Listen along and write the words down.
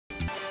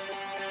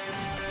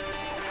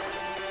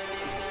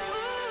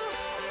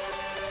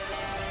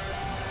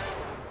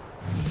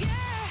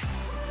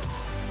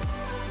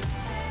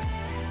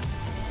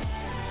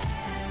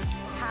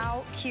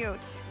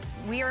cute.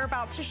 We are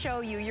about to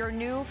show you your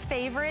new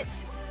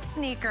favorite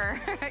sneaker.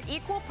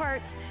 Equal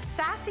parts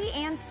sassy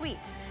and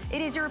sweet.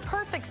 It is your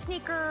perfect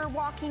sneaker,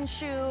 walking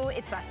shoe.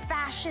 It's a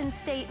fashion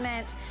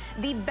statement.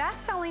 The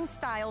best-selling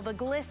style, the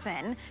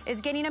Glisten,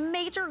 is getting a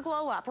major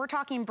glow up. We're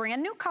talking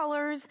brand new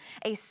colors,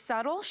 a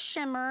subtle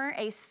shimmer,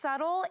 a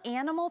subtle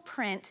animal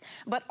print,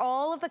 but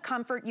all of the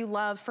comfort you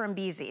love from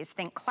Bzees.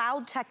 Think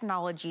cloud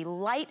technology,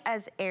 light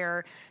as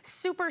air,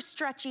 super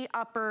stretchy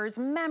uppers,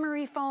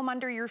 memory foam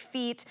under your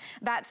feet,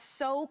 that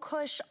So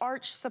Cush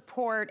arch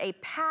support, a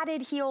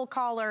padded heel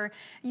collar.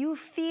 You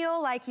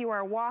feel like you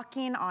are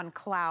walking on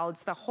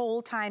clouds the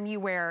whole time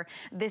you wear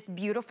this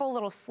beautiful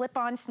little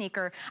slip-on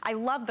sneaker. I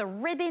love the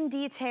ribbon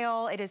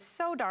detail. It is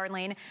so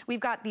darling.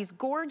 We've got these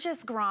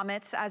gorgeous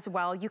grommets as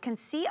well. You can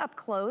see up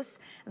close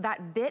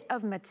that bit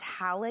of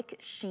metallic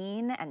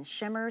sheen and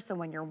shimmer, so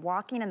when you're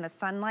walking in the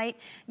sunlight,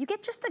 you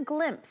get just a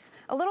glimpse,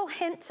 a little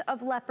hint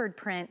of leopard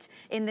print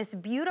in this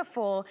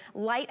beautiful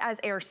light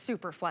as air,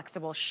 super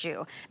flexible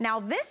shoe.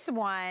 Now this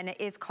one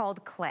is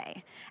called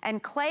Clay,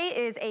 and Clay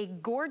is a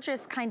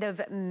gorgeous kind of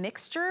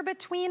mixture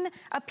between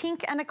a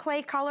pink and a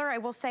clay color, I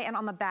will say. And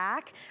on the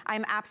back,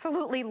 I'm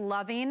absolutely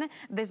loving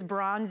this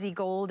bronzy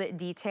gold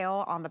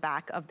detail on the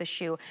back of the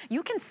shoe.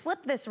 You can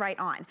slip this right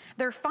on.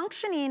 They're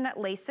functioning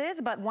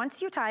laces, but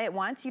once you tie it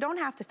once, you don't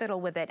have to fiddle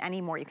with it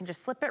anymore. You can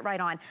just slip it right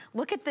on.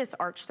 Look at this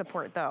arch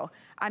support though.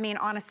 I mean,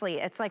 honestly,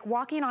 it's like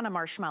walking on a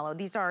marshmallow.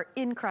 These are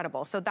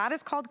incredible. So that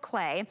is called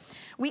Clay.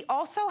 We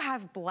also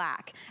have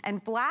black,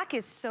 and black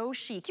is so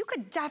chic. You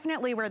could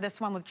definitely wear this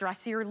one with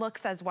dressier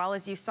looks as well.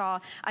 As you saw,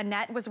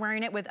 Annette was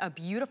wearing it with a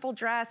beautiful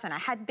dress and a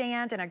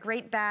headband and a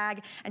great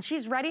bag, and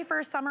she's ready for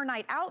a summer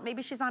night out.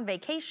 Maybe she's on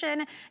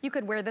vacation. You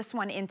could wear this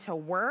one into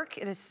work.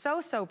 It is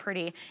so, so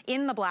pretty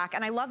in the black,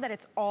 and I love that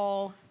it's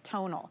all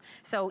tonal.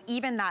 So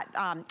even that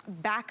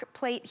back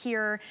plate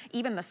here,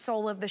 even the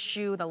sole of the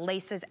shoe, the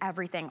laces,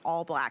 everything,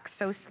 all black.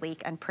 So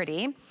sleek and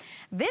pretty.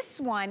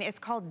 This one is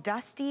called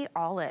Dusty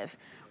Olive.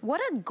 What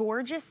a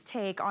gorgeous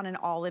take on an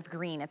olive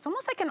green. It's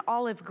almost like an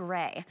olive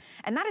gray,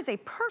 and that is a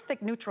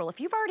perfect neutral. If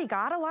you've already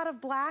got a lot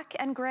of black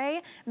and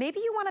gray, maybe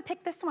you wanna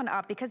pick this one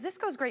up because this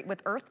goes great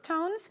with earth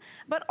tones,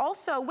 but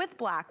also with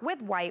black,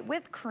 with white,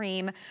 with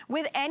cream,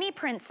 with any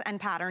prints and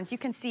patterns. You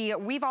can see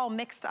we've all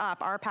mixed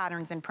up our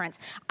patterns and prints.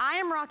 I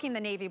am rocking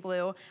the navy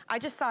blue. I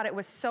just thought it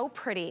was so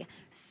pretty,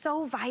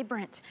 so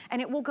vibrant,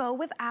 and it will go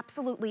with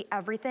absolutely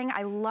everything.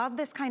 I love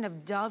this kind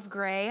of dove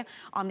gray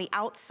on the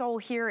outsole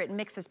here. It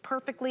mixes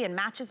perfectly and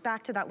matches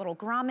back to that little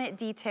grommet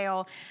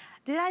detail.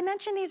 Did I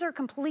mention these are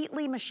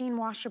completely machine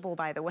washable,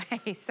 by the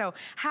way? So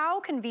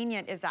how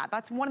convenient is that?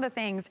 That's one of the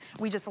things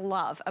we just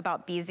love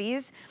about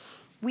Bzees.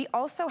 We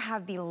also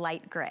have the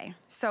light gray.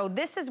 So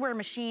this is where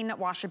machine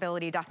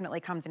washability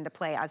definitely comes into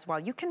play as well.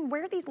 You can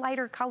wear these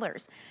lighter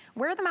colors.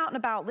 Wear them out and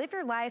about, live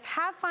your life,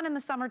 have fun in the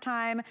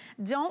summertime.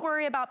 Don't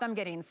worry about them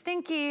getting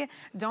stinky.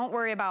 Don't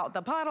worry about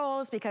the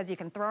puddles because you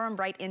can throw them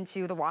right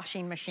into the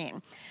washing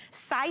machine.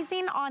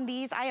 Sizing on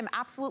these, I am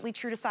absolutely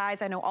true to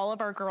size. I know all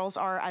of our girls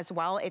are as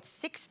well. It's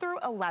 6 through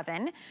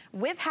 11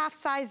 with half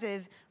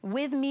sizes,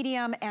 with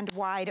medium and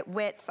wide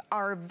width.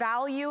 Our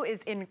value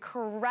is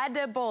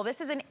incredible.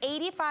 This is an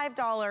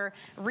 $85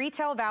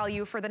 retail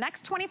value for the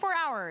next 24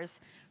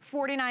 hours.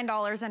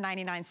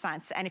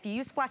 $49.99. And if you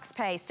use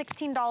FlexPay,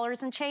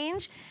 $16 and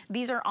change,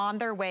 these are on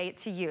their way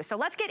to you. So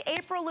let's get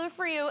April Lou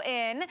for you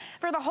in.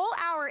 For the whole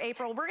hour,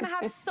 April, we're gonna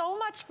have so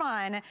much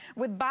fun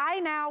with buy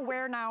now,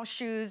 wear now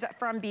shoes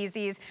from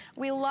Bzees.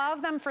 We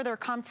love them for their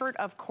comfort,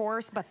 of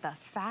course, but the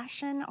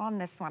fashion on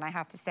this one, I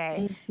have to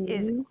say,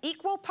 is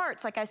equal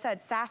parts, like I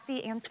said,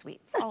 sassy and sweet,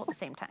 all at the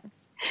same time.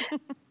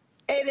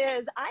 It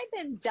is. I've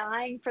been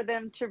dying for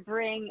them to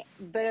bring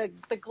the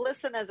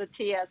Glisten as a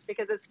TS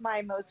because it's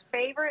my most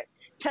favorite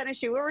tennis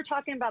shoe. We were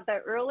talking about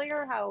that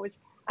earlier, how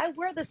I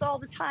wear this all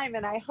the time,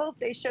 and I hope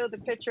they show the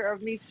picture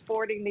of me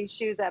sporting these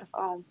shoes at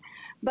home.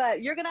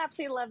 But you're going to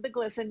absolutely love the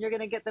Glisten. You're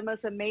going to get the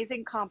most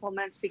amazing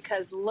compliments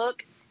because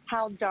look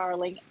how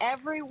darling.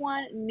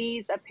 Everyone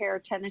needs a pair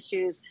of tennis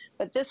shoes,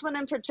 but this one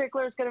in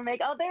particular is going to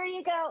make, oh, there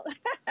you go.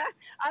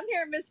 I'm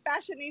here, Miss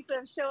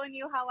Fashionista, showing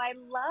you how I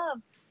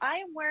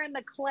am wearing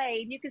the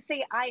Clay, and you can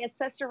see I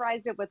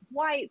accessorized it with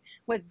white,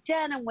 with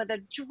denim, with a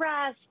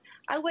dress.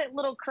 I went a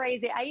little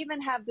crazy. I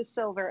even have the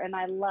silver, and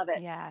I love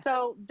it. Yeah.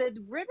 So the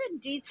ribbon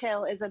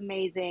detail is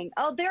amazing.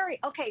 Oh,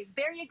 okay,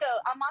 there you go.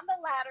 I'm on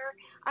the ladder.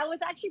 I was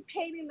actually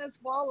painting this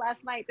wall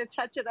last night to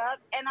touch it up,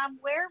 and I'm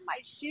wearing my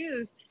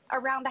shoes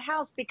around the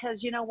house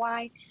because you know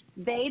why?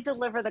 They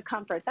deliver the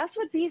comfort. That's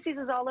what Bzees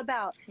is all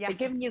about. Yeah. They're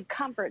giving you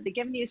comfort. They're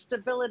giving you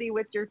stability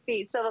with your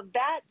feet. So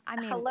that,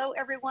 hello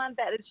everyone,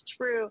 that is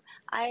true.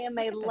 I am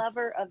a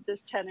lover of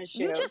this tennis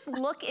shoe. You just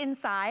look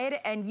inside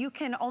and you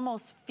can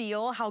almost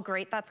feel how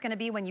great that's gonna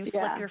be when you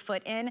slip your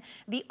foot in.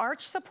 The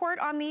arch support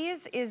on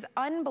these is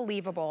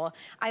unbelievable.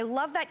 I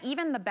love that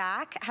even the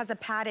back has a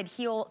padded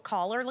heel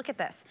collar. Look at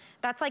this.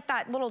 That's like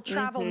that little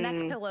travel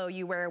neck pillow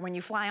you wear when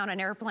you fly on an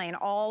airplane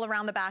all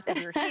around the back of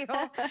your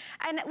heel.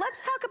 And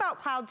let's talk about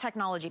cloud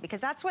technology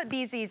because that's what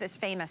Bzees is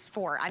famous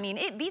for. I mean,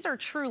 these are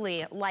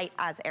truly light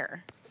as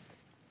air.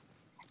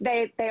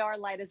 They are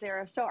light as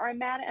air. So our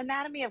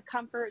anatomy of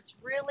comfort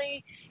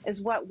really is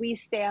what we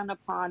stand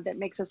upon that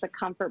makes us a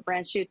comfort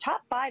brand shoe.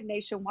 Top 5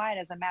 nationwide,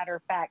 as a matter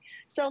of fact.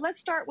 So let's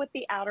start with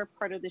the outer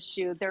part of the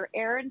shoe. They're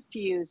air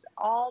infused.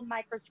 All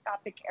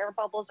microscopic air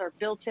bubbles are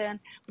built in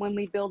when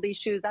we build these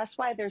shoes. That's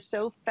why they're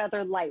so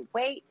feather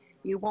lightweight.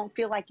 You won't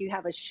feel like you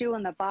have a shoe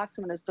in the box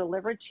when it's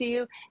delivered to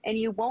you, and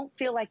you won't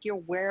feel like you're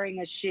wearing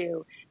a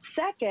shoe.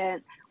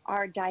 Second,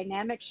 our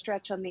dynamic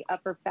stretch on the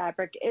upper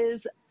fabric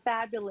is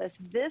fabulous.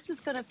 This is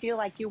going to feel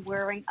like you're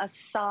wearing a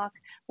sock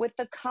with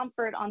the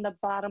comfort on the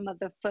bottom of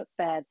the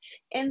footbed.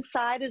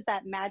 Inside is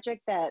that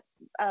magic that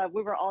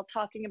we were all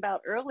talking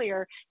about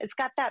earlier. It's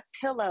got that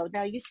pillow.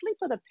 Now, you sleep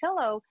with a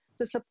pillow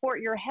to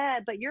support your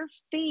head, but your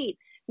feet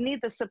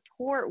need the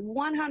support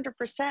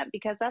 100%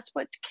 because that's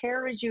what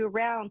carries you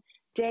around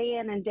day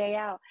in and day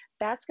out.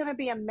 That's going to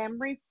be a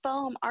memory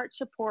foam arch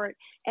support,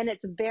 and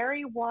it's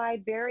very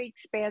wide, very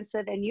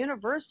expansive, and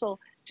universal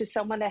to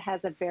someone that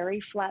has a very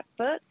flat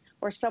foot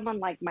or someone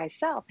like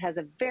myself has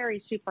a very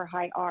super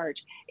high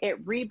arch. It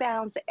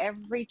rebounds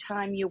every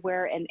time you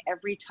wear it and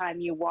every time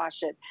you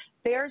wash it.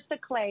 There's the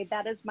clay.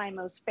 That is my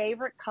most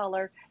favorite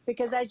color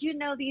because, as you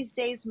know these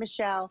days,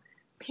 Michelle,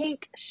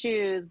 pink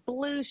shoes,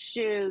 blue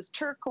shoes,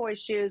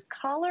 turquoise shoes,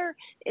 color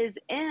is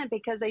in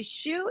because a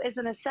shoe is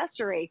an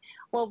accessory.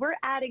 Well, we're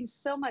adding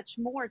so much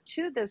more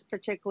to this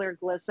particular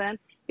glisten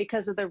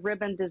because of the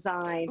ribbon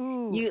design.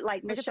 Ooh, you,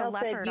 like Michelle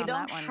said, you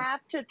don't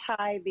have to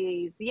tie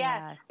these.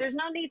 Yeah, there's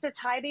no need to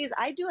tie these.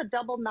 I do a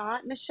double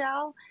knot,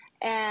 Michelle,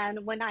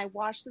 and when I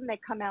wash them, they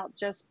come out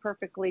just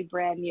perfectly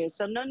brand new.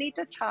 So no need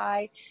to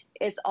tie.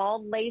 It's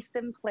all laced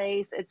in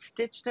place. It's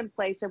stitched in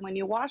place. And when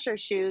you wash our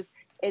shoes,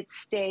 it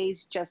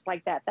stays just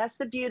like that. That's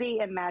the beauty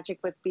and magic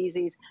with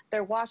Bzees.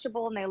 They're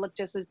washable and they look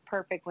just as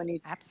perfect when you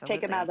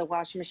take them out of the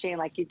washing machine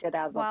like you did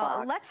out of the box.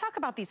 Well, let's talk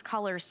about these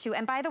colors too.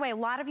 And by the way, a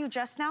lot of you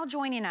just now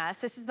joining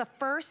us, this is the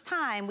first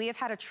time we have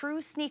had a true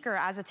sneaker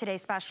as a Today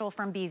Special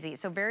from Bzees.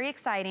 So very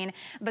exciting.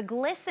 The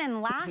Glisten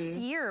last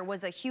year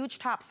was a huge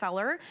top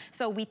seller.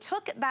 So we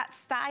took that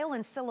style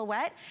and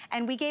silhouette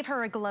and we gave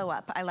her a glow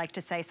up, I like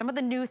to say. Some of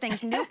the new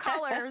things, new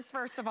colors,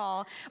 first of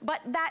all. But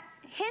that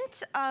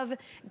hint of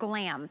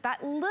glam,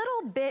 that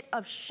little bit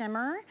of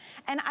shimmer.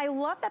 And I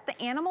love that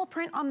the animal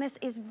print on this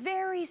is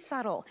very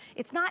subtle.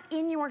 It's not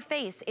in your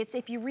face. It's,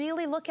 if you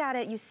really look at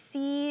it, you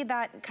see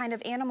that kind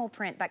of animal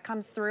print that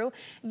comes through.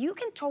 You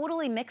can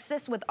totally mix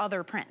this with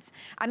other prints.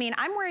 I mean,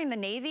 I'm wearing the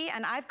navy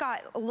and I've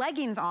got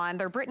leggings on,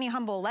 they're Brittany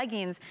Humble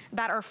leggings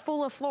that are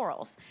full of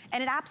florals.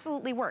 And it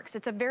absolutely works.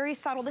 It's a very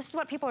subtle, this is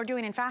what people are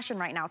doing in fashion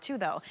right now too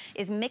though,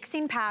 is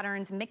mixing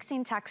patterns,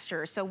 mixing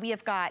textures. So we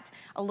have got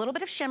a little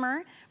bit of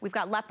shimmer, we've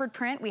got leopard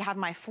print, we have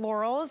my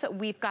florals,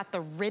 we've got the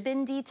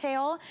ribbon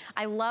detail.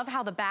 I love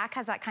how the back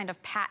has that kind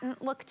of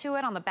patent look to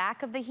it on the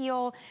back of the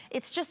heel.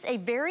 It's just a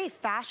very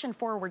fashion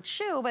forward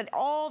shoe, but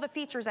all the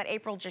features that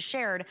April just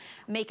shared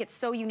make it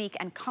so unique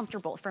and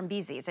comfortable from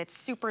Bzees. It's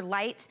super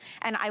light,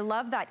 and I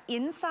love that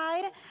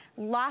inside,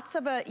 lots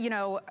of a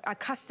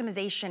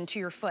customization to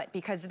your foot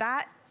because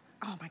that,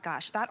 oh my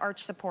gosh, that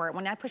arch support,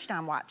 when I push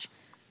down, watch.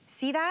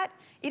 See that?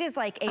 It is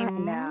like a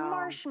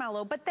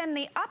marshmallow, but then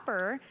the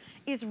upper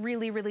is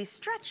really, really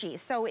stretchy.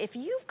 So if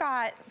you've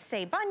got,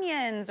 say,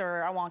 bunions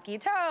or a wonky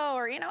toe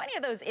or, any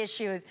of those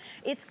issues,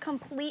 it's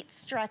complete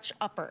stretch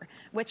upper,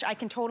 which I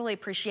can totally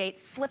appreciate.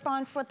 Slip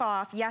on, slip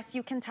off. Yes,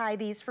 you can tie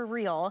these for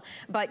real,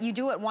 but you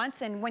do it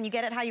once, and when you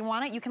get it how you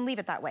want it, you can leave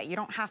it that way. You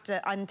don't have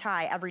to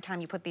untie every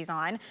time you put these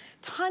on.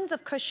 Tons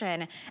of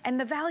cushion, and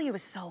the value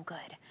is so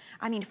good.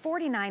 I mean,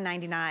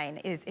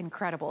 $49.99 is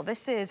incredible.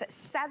 This is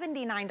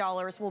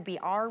 $79 will be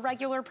our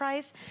regular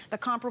price. The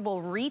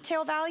comparable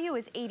retail value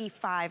is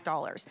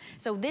 $85.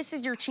 So this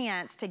is your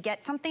chance to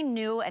get something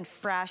new and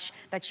fresh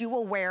that you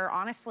will wear,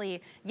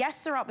 honestly,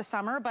 yes, throughout the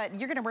summer, but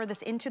you're gonna wear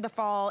this into the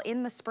fall,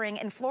 in the spring.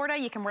 In Florida,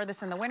 you can wear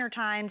this in the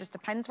wintertime, just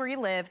depends where you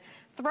live.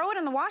 Throw it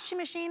in the washing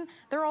machine,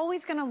 they're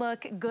always gonna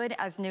look good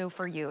as new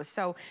for you.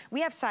 So we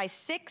have size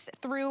 6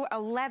 through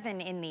 11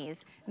 in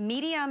these,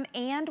 medium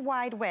and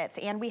wide width,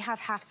 and we have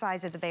half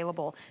sizes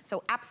available.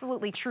 So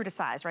absolutely true to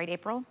size, right,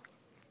 April?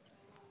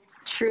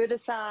 True to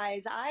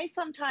size. I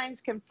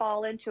sometimes can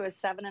fall into a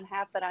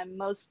 7.5, but I'm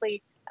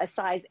mostly a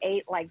size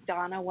 8 like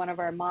Donna, one of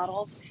our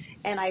models.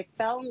 And I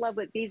fell in love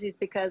with Bzees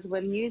because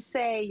when you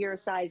say you're a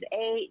size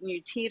 8 and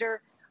you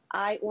teeter,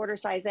 I order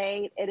size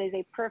 8. It is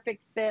a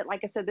perfect fit.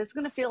 Like I said, this is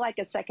going to feel like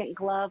a second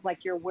glove,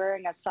 like you're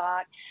wearing a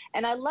sock.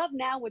 And I love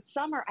now with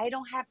summer, I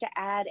don't have to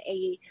add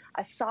a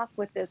sock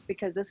with this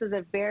because this is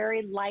a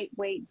very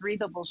lightweight,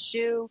 breathable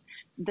shoe.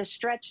 The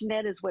stretch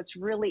knit is what's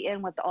really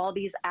in with all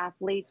these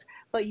athletes.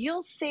 But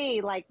you'll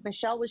see, like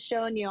Michelle was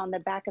showing you on the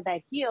back of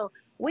that heel,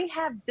 we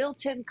have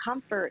built-in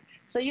comfort.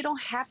 So you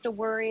don't have to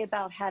worry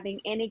about having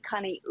any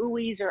kind of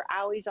oohies or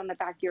owies on the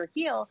back of your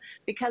heel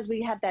because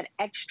we have that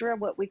extra,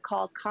 what we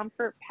call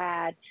comfort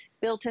pad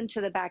built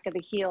into the back of the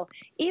heel.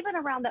 Even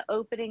around the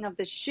opening of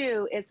the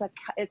shoe, it's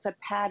a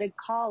padded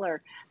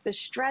collar. The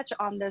stretch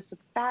on this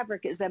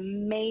fabric is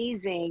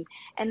amazing.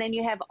 And then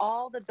you have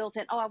all the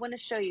built-in, oh, I want to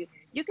show you.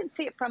 You can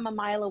see it from a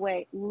mile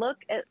away. Look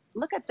at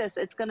look at this.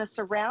 It's going to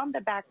surround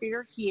the back of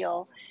your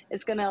heel.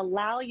 It's going to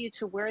allow you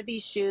to wear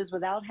these shoes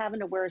without having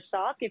to wear a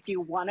sock if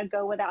you want to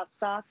go without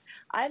socks.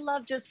 I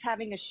love just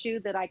having a shoe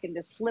that I can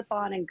just slip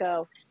on and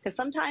go, because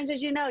sometimes,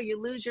 as you know,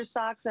 you lose your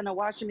socks in a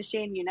washing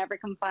machine, you never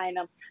can find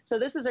them. So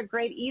this is a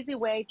great easy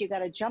way if you got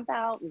to jump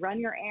out, run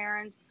your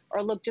errands,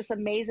 or look just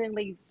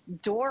amazingly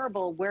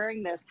adorable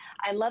wearing this.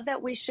 I love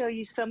that we show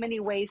you so many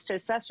ways to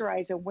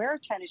accessorize and wear a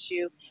tennis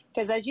shoe,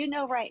 because as you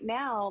know right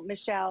now,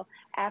 Michelle,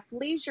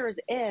 athleisure is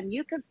in.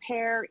 You could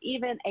pair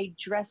even a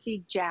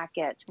dressy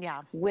jacket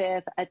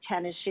with a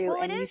tennis shoe,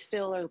 and you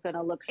still are going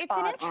to look spot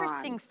on. It's an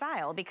interesting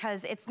style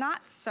because it's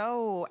not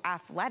so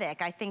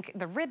athletic. I think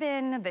the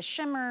ribbon, the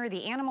shimmer,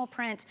 the animal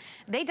print,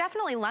 they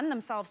definitely lend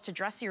themselves to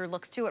dressier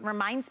looks too. It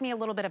reminds me a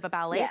little bit of a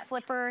ballet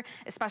slipper,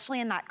 especially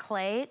in that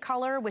clay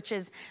color, which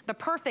is the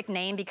perfect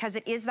name because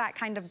it is that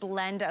kind of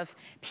blend of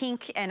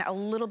pink and a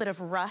little bit of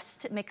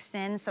rust mixed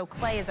in. So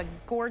clay is a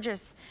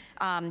gorgeous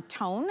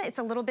tone. It's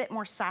a little bit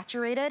more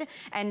saturated.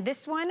 And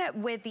this one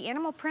with the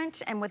animal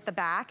print and with the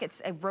back,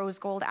 it's a rose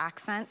gold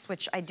accents,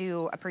 which I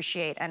do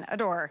appreciate and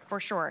adore for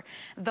sure.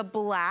 The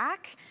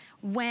black,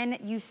 when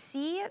you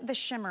see the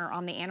shimmer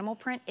on the animal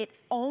print, it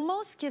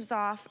almost gives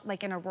off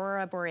like an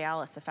aurora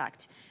borealis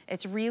effect.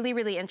 It's really,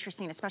 really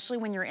interesting, especially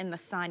when you're in the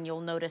sun,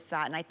 you'll notice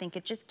that. And I think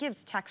it just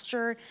gives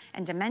texture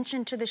and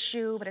dimension to the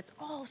shoe, but it's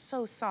all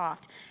so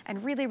soft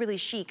and really, really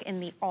chic in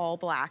the all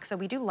black. So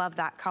we do love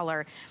that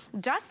color.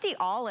 Dusty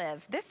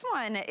olive, this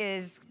one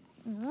is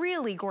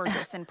really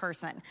gorgeous in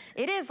person.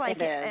 It is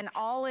like an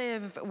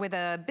olive with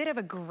a bit of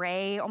a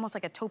gray, almost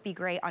like a taupey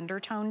gray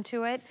undertone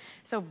to it.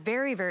 So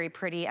very, very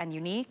pretty and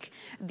unique.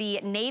 The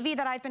navy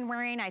that I've been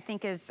wearing, I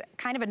think is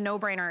kind of a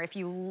no-brainer if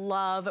you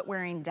love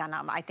wearing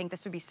denim. I think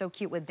this would be so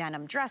cute with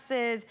denim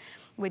dresses,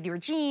 with your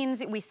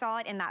jeans. We saw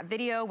it in that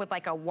video with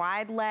like a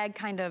wide leg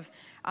kind of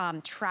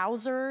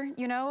trouser,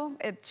 you know?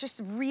 It's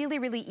just really,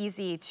 really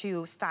easy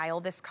to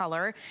style this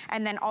color.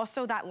 And then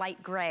also that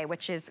light gray,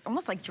 which is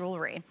almost like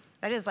jewelry.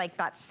 That is like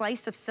that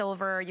slice of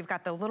silver. You've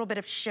got the little bit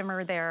of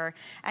shimmer there.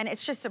 And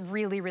it's just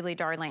really, really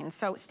darling.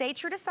 So stay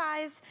true to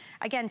size.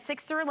 Again,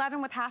 6 through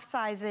 11 with half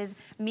sizes,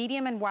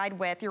 medium and wide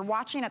width. You're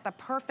watching at the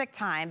perfect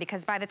time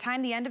because by the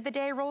time the end of the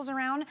day rolls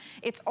around,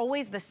 it's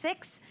always the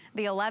 6,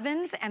 the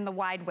 11s, and the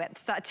wide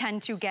widths that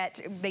tend to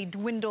they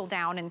dwindle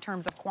down in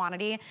terms of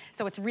quantity.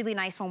 So it's really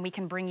nice when we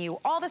can bring you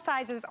all the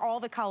sizes, all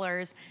the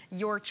colors,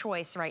 your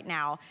choice right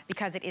now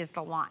because it is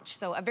the launch.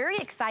 So a very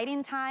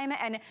exciting time.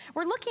 And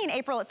we're looking,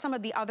 April, at some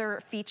of the other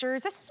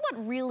features. This is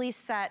what really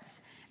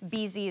sets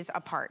Bzees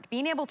apart.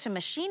 Being able to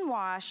machine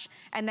wash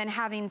and then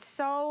having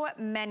so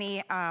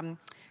many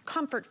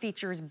comfort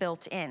features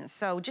built in.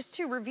 So just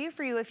to review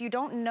for you, if you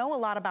don't know a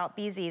lot about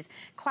Bzees,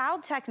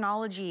 cloud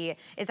technology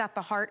is at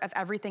the heart of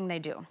everything they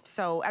do.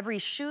 So every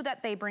shoe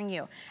that they bring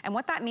you. And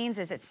what that means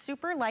is it's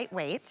super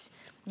lightweight.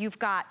 You've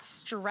got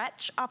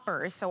stretch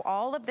uppers, so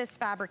all of this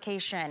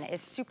fabrication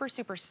is super,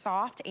 super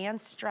soft and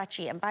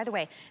stretchy. And by the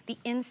way, the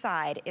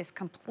inside is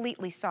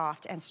completely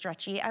soft and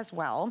stretchy as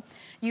well.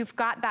 You've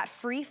got that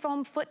free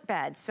foam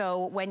footbed,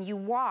 so when you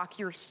walk,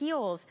 your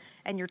heels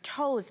and your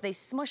toes, they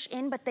smush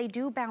in, but they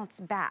do bounce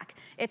back.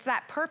 It's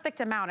that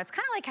perfect amount. It's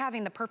kind of like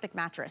having the perfect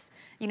mattress.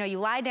 You know, you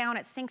lie down,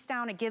 it sinks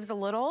down, it gives a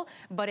little,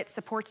 but it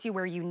supports you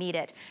where you need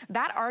it.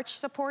 That arch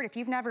support, if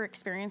you've never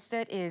experienced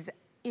it, is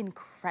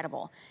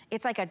incredible.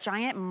 It's like a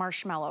giant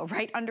marshmallow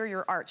right under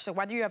your arch. So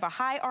whether you have a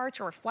high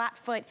arch or a flat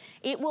foot,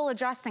 it will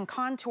adjust and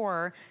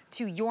contour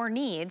to your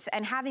needs.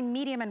 And having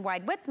medium and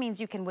wide width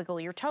means you can wiggle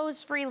your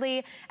toes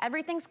freely.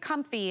 Everything's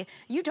comfy.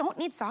 You don't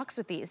need socks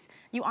with these.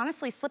 You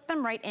honestly slip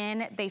them right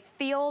in. They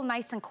feel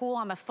nice and cool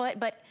on the foot,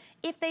 but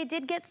if they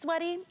did get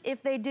sweaty,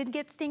 if they did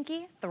get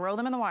stinky, throw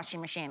them in the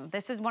washing machine.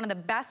 This is one of the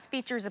best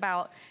features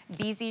about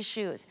Bzees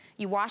shoes.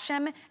 You wash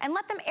them and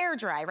let them air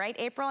dry, right,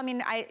 April? I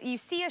mean, you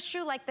see a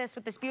shoe like this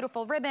with this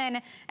beautiful ribbon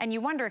and you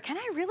wonder, can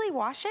I really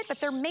wash it? But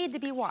they're made to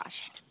be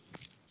washed.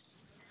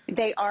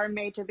 They are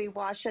made to be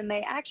washed, and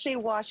they actually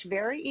wash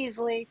very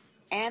easily,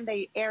 and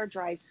they air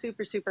dry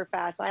super, super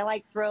fast. I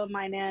like throwing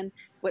mine in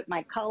with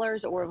my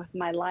colors or with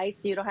my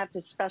lights. You don't have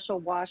to special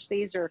wash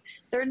these, or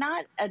they're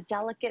not a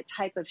delicate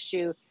type of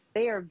shoe.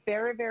 They are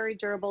very, very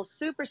durable,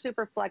 super,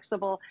 super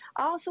flexible.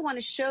 I also want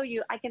to show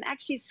you, I can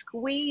actually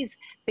squeeze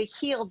the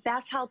heel.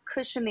 That's how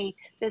cushiony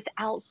this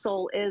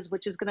outsole is,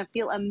 which is going to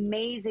feel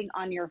amazing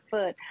on your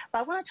foot. But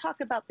I want to talk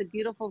about the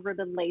beautiful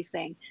ribbon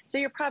lacing. So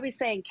you're probably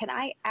saying, can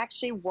I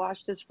actually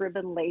wash this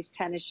ribbon lace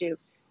tennis shoe?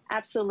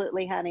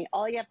 Absolutely, honey.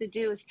 All you have to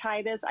do is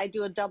tie this. I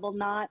do a double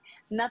knot.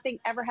 Nothing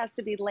ever has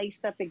to be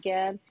laced up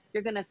again.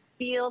 You're going to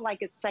feel like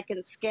it's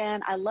second skin.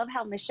 I love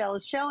how Michelle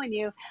is showing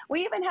you.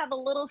 We even have a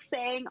little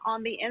saying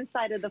on the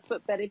inside of the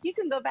footbed. If you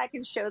can go back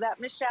and show that,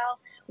 Michelle,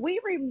 we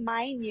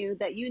remind you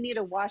that you need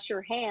to wash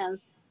your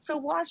hands. So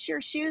wash your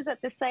shoes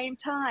at the same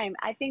time.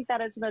 I think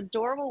that is an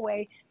adorable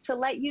way to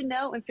let you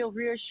know and feel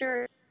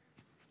reassured.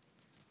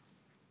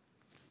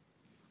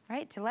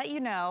 right? To let you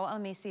know,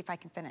 let me see if I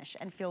can finish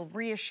and feel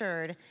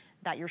reassured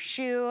that your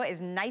shoe is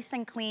nice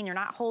and clean. You're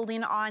not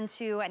holding on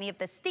to any of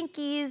the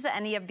stinkies,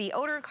 any of the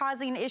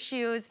odor-causing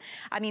issues.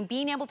 I mean,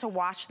 being able to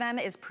wash them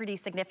is pretty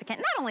significant.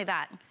 Not only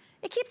that,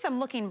 it keeps them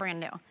looking brand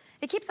new.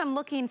 It keeps them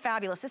looking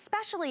fabulous,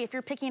 especially if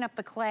you're picking up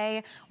the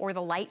clay or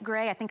the light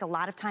gray. I think a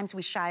lot of times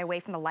we shy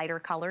away from the lighter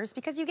colors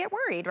because you get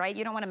worried, right?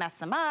 You don't want to mess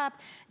them up.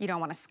 You don't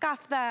want to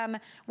scuff them.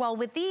 Well,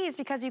 with these,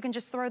 because you can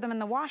just throw them in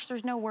the wash,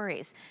 there's no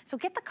worries. So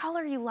get the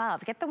color you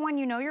love. Get the one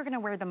you know you're going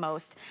to wear the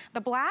most. The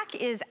black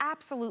is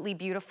absolutely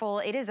beautiful.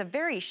 It is a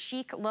very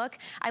chic look.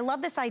 I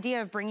love this idea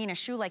of bringing a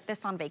shoe like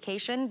this on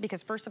vacation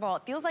because, first of all,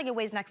 it feels like it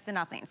weighs next to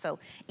nothing. So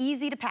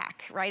easy to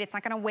pack, right? It's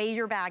not going to weigh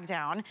your bag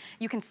down.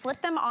 You can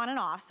slip them on and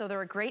off, so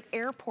they're a great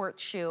airport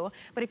shoe.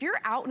 But if you're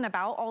out and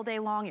about all day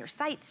long, you're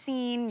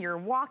sightseeing, you're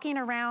walking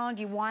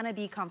around, you want to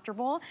be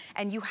comfortable,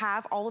 and you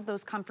have all of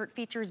those comfort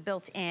features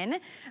built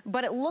in,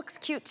 but it looks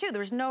cute too.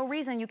 There's no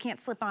reason you can't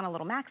slip on a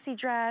little maxi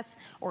dress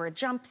or a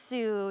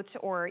jumpsuit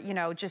or, you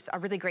know, just a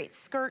really great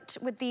skirt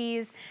with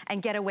these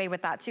and get away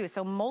with that too.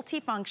 So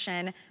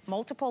multi-function,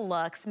 multiple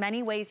looks,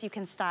 many ways you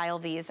can style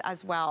these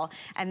as well.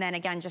 And then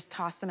again, just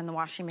toss them in the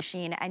washing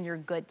machine and you're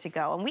good to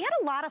go. And we had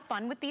a lot of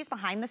fun with these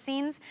behind the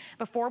scenes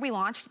before we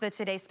launched the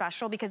Today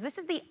Special, because this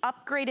is the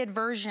upgraded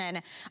version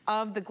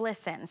of the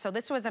Glisten. So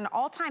this was an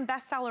all-time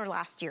bestseller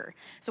last year.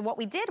 So what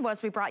we did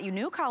was we brought you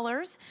new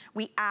colors.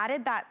 We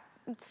added that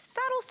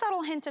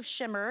subtle hint of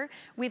shimmer.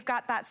 We've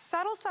got that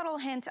subtle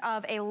hint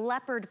of a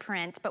leopard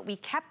print, but we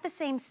kept the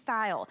same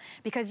style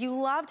because you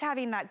loved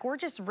having that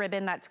gorgeous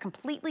ribbon that's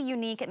completely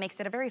unique. It makes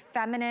it a very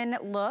feminine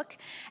look.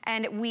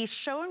 And we've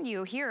shown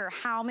you here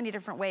how many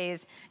different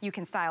ways you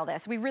can style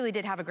this. We really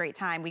did have a great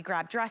time. We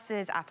grabbed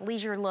dresses,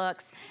 athleisure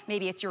looks,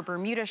 maybe it's your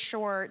Bermuda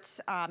shorts.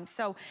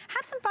 So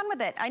have some fun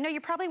with it. I know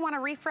you probably want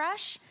to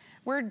refresh.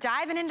 We're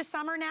diving into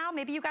summer now.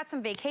 Maybe you got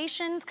some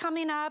vacations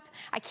coming up.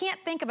 I can't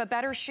think of a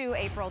better shoe,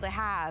 April, to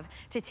have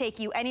to take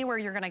you anywhere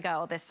you're gonna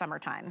go this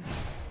summertime.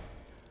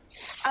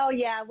 Oh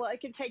yeah, well, it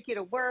can take you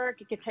to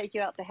work, it can take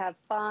you out to have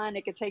fun,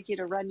 it can take you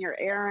to run your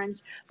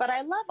errands. But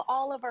I love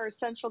all of our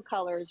essential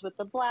colors with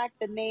the black,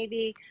 the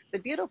navy, the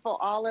beautiful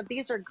olive.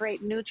 These are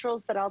great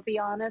neutrals, but I'll be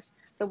honest,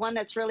 the one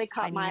that's really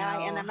caught my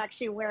eye, and I'm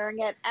actually wearing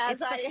it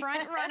as it's the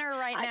front runner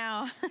right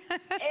now.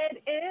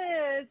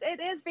 It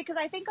is because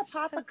I think a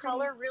pop of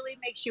color really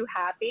makes you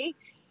happy.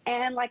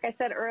 And like I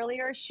said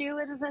earlier, a shoe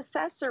is an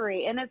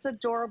accessory and it's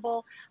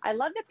adorable. I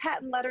love the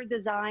patent leather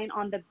design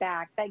on the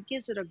back. That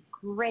gives it a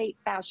great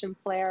fashion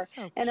flair.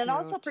 And it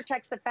also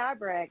protects the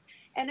fabric.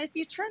 And if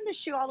you turn the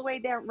shoe all the way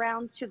down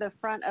round to the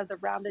front of the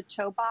rounded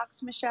toe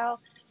box,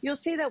 Michelle, you'll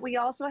see that we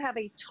also have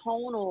a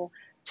tonal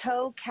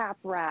toe cap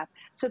wrap.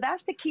 So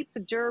that's to keep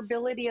the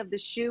durability of the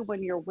shoe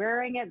when you're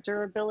wearing it,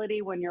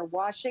 durability when you're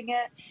washing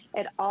it.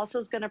 It also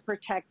is going to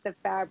protect the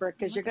fabric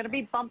because you're going to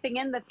be bumping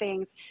into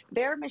things.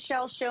 There,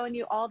 Michelle's showing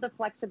you all the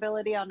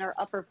flexibility on our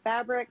upper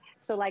fabric.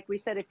 So like we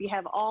said, if you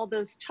have all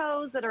those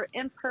toes that are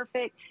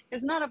imperfect,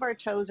 because none of our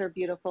toes are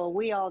beautiful.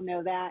 We all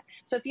know that.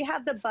 So if you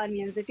have the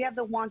bunions, if you have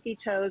the wonky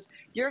toes,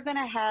 you're going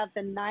to have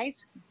the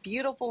nice,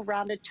 beautiful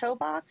rounded toe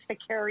box to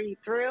carry you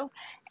through,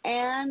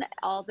 and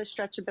all the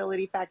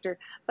stretchability factor.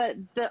 But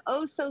the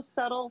oh so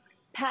subtle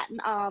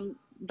patent,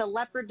 the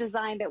leopard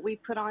design that we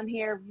put on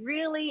here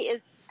really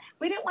is,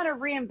 we didn't want to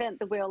reinvent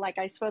the wheel like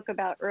I spoke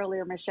about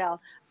earlier, Michelle.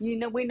 You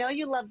know, we know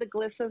you love the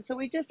glisten, so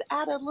we just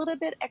add a little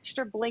bit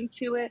extra bling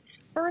to it.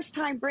 First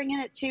time bringing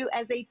it to you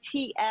as a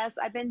TS.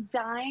 I've been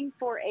dying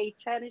for a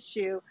tennis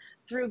shoe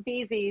through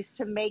Bzees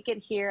to make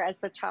it here as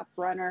the top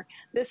runner.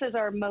 This is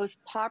our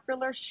most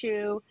popular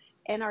shoe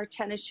in our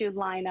tennis shoe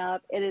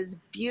lineup. It is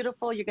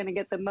beautiful. You're going to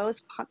get the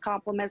most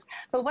compliments.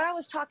 But what I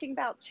was talking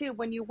about too,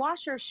 when you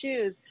wash your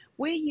shoes,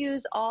 we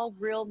use all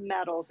real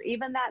metals.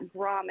 Even that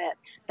grommet,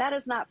 that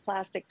is not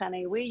plastic,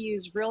 honey. We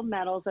use real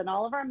metals, and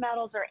all of our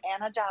metals are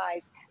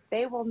anodized.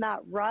 They will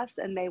not rust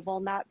and they will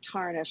not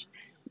tarnish.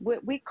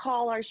 We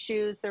call our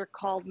shoes, they're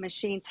called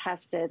machine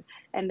tested,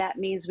 and that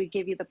means we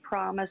give you the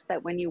promise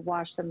that when you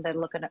wash them, they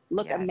look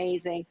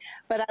amazing.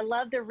 But I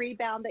love the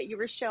rebound that you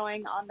were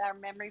showing on our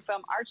memory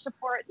foam arch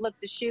support. Look,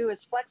 the shoe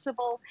is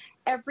flexible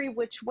every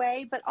which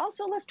way, but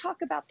also let's talk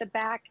about the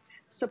back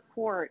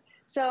support.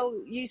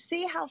 So you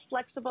see how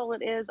flexible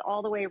it is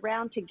all the way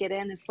around to get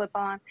in and slip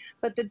on,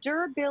 but the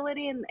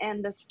durability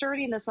and the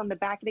sturdiness on the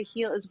back of the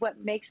heel is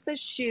what makes the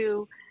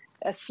shoe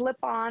a slip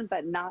on,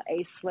 but not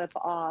a slip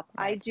off.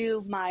 I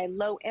do my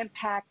low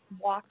impact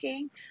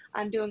walking.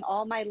 I'm doing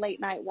all my late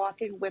night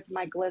walking with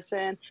my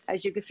glisten.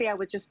 As you can see, I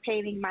was just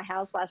painting my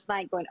house last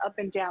night, going up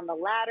and down the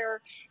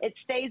ladder. It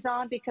stays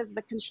on because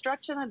the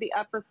construction of the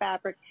upper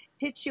fabric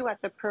hits you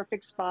at the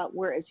perfect spot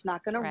where it's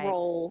not going to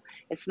roll,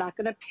 it's not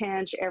going to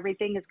pinch.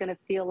 Everything is going to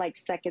feel like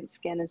second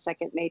skin and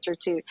second nature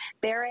too.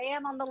 There I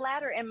am on the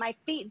ladder, and my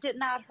feet did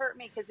not hurt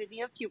me, because if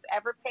you've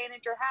ever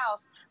painted your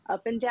house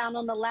up and down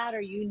on the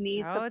ladder, you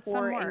need support.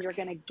 for, and you're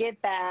gonna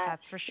get that.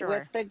 That's for sure.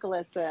 With the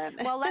glisten.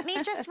 Well, let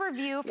me just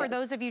review for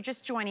those of you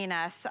just joining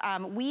us.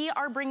 We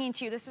are bringing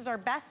to you, this is our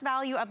best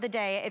value of the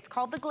day. It's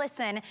called the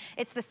Glisten.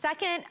 It's the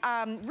second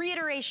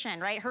reiteration,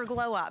 right? Her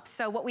glow up.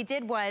 So what we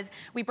did was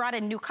we brought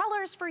in new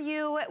colors for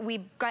you.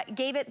 We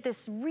gave it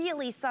this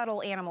really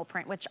subtle animal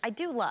print, which I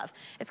do love.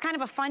 It's kind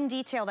of a fun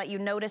detail that you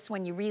notice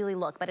when you really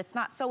look, but it's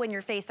not so in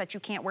your face that you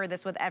can't wear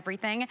this with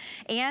everything.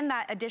 And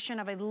that addition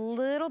of a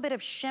little bit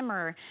of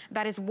shimmer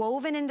that is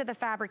woven into the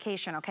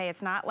fabrication, okay?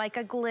 It's not like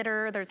a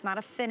glitter, there's not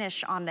a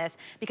finish on this,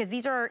 because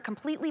these are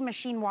completely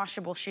machine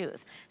washable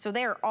shoes. So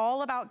they are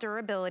all about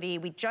durability.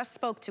 We just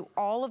spoke to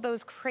all of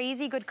those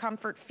crazy good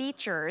comfort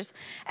features,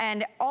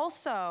 and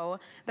also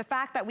the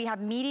fact that we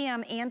have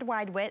medium and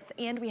wide width,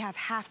 and we have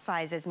half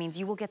sizes means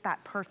you will get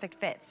that perfect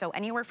fit. So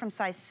anywhere from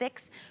size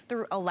 6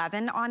 through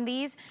 11 on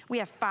these. We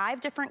have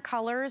 5 different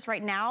colors.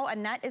 Right now,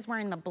 Annette is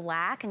wearing the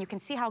black, and you can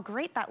see how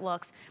great that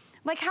looks.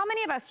 Like, how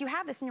many of us, you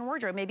have this in your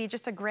wardrobe? Maybe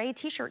just a gray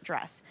t-shirt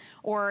dress,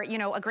 or, you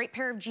know, a great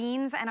pair of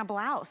jeans and a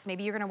blouse.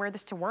 Maybe you're gonna wear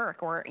this to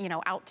work, or, you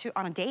know, out to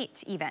on a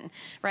date even,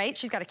 right?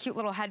 She's got a cute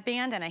little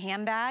headband and a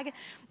handbag.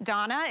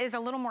 Donna is a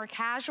little more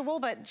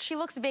casual, but she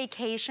looks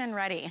vacation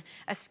ready.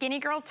 A skinny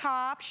girl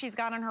top, she's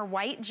got on her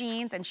white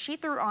jeans, and she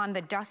threw on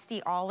the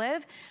dusty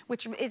olive,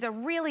 which is a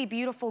really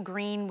beautiful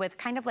green with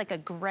kind of like a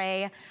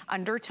gray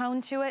undertone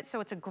to it. So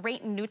it's a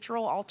great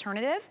neutral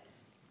alternative.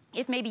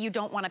 If maybe you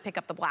don't want to pick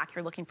up the black,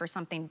 you're looking for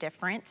something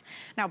different.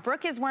 Now,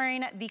 Brooke is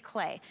wearing the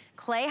clay.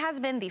 Clay has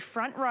been the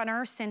front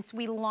runner since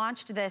we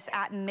launched this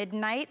at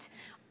midnight.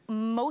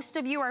 Most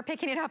of you are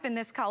picking it up in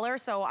this color,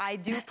 so I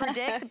do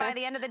predict by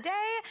the end of the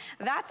day,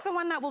 that's the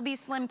one that will be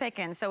slim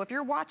picking. So if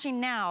you're watching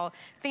now,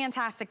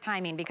 fantastic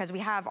timing, because we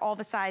have all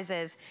the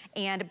sizes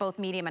and both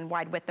medium and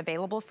wide width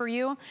available for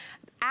you.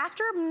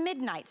 After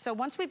midnight, so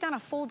once we've done a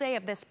full day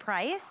of this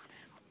price,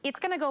 it's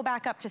gonna go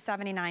back up to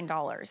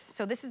 $79.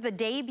 So this is the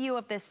debut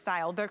of this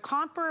style. Their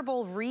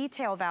comparable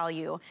retail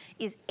value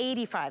is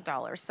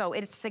 $85. So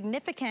it's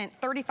significant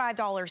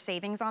 $35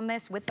 savings on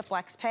this with the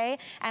flex pay.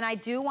 And I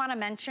do wanna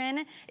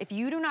mention, if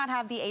you do not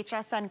have the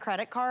HSN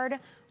credit card,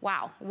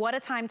 wow, what a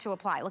time to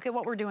apply. Look at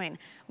what we're doing.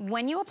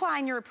 When you apply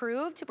and you're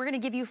approved, we're gonna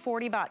give you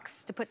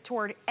 $40 to put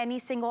toward any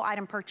single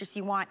item purchase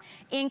you want,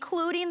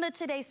 including the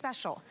Today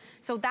Special.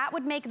 So that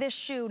would make this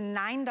shoe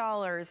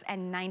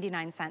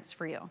 $9.99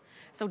 for you.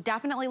 So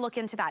definitely look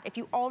into that. If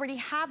you already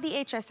have the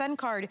HSN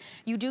card,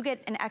 you do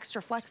get an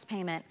extra flex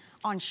payment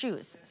on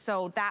shoes.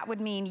 So that would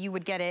mean you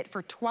would get it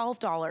for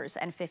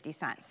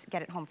 $12.50.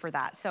 Get it home for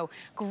that. So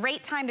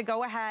great time to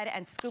go ahead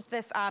and scoop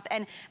this up.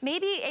 And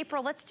maybe,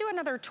 April, let's do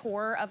another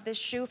tour of this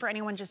shoe for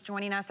anyone just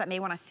joining us that may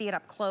want to see it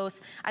up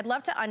close. I'd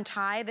love to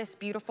untie this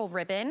beautiful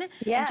ribbon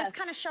and just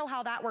kind of show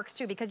how that works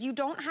too, because you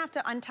don't have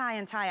to untie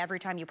and tie every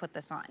time you put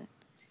this on.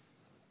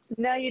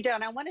 No, you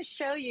don't. I want to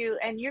show you,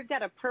 and you've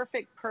got a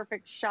perfect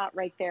shot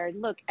right there.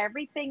 And look,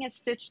 everything is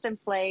stitched in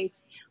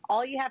place.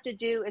 All you have to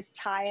do is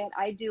tie it.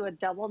 I do a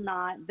double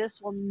knot.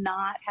 This will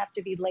not have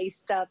to be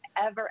laced up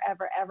ever,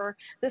 ever, ever.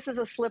 This is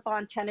a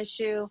slip-on tennis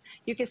shoe.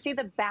 You can see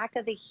the back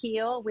of the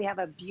heel. We have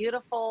a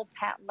beautiful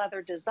patent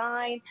leather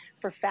design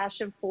for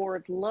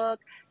fashion-forward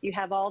look. You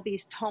have all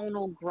these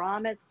tonal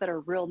grommets that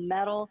are real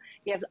metal.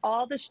 You have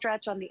all the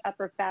stretch on the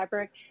upper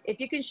fabric. If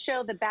you can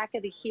show the back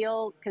of the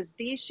heel, because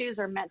these shoes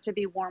are meant to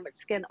be worn with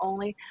skin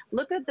only.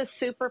 Look at the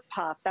super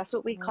puff. That's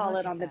what we call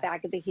it on the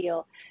back of the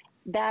heel.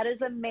 That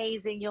is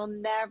amazing. You'll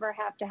never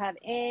have to have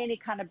any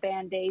kind of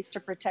band-aids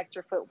to protect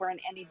your footwear in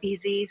any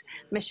Bzees.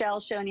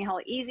 Michelle's showing you how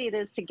easy it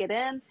is to get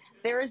in.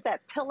 There is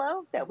that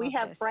pillow that we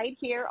have right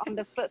here on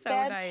the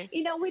footbed. Nice.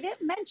 You know, we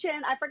didn't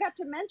mention, I forgot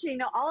to mention, you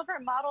know, all of our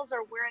models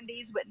are wearing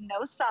these with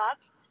no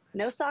socks.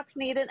 No socks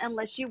needed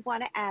unless you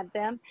want to add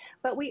them.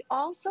 But we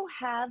also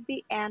have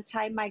the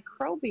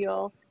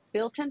antimicrobial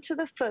built into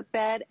the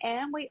footbed,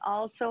 and we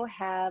also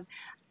have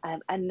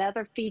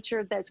another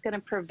feature that's going to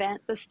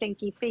prevent the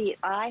stinky feet.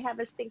 I have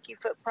a stinky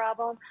foot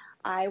problem.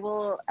 I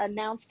will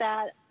announce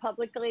that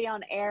publicly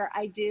on air.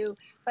 I do,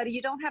 but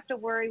you don't have to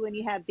worry when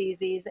you have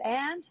Bzees,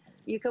 and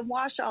you can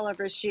wash all of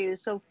our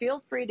shoes. So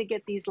feel free to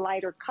get these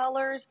lighter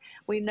colors.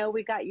 We know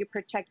we got you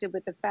protected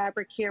with the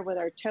fabric here with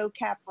our toe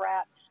cap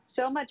wrap.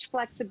 So much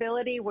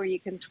flexibility where you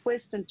can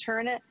twist and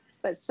turn it,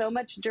 but so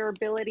much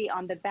durability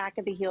on the back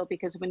of the heel,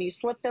 because when you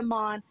slip them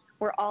on,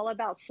 we're all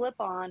about slip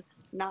on,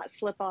 not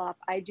slip off.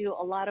 I do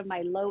a lot of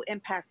my low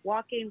impact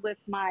walking with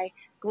my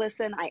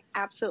Glisten. I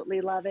absolutely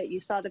love it. You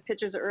saw the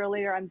pictures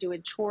earlier. I'm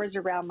doing chores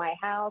around my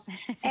house,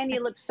 and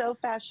you look so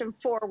fashion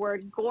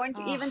forward, going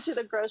to even to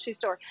the grocery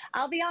store.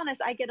 I'll be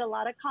honest, I get a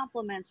lot of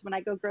compliments when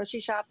I go grocery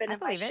shopping in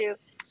my shoe.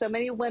 So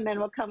many women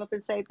will come up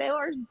and say, they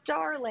are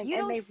darling. You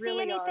and don't they see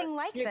really anything are.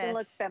 like You can look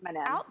this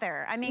feminine out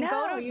there. I mean, no,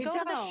 go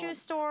to the shoe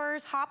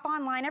stores, hop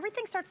online.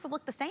 Everything starts to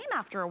look the same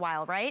after a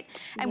while, right?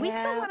 And we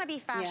still want to be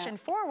fashion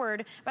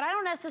forward, but I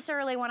don't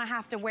necessarily want to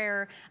have to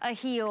wear a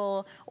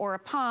heel or a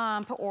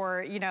pump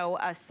or, you know,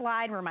 a a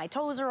slide where my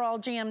toes are all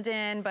jammed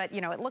in, but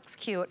you know, it looks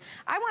cute.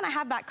 I wanna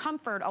have that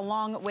comfort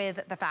along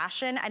with the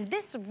fashion, and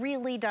this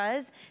really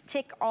does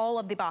tick all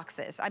of the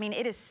boxes. I mean,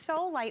 it is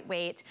so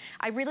lightweight.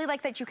 I really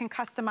like that you can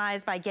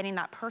customize by getting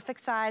that perfect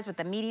size with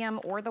the medium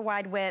or the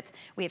wide width.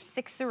 We have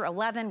 6 through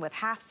 11 with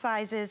half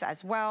sizes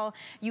as well.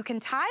 You can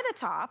tie the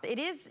top. It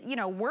is, you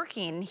know,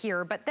 working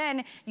here, but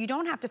then you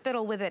don't have to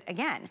fiddle with it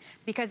again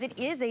because it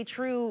is a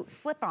true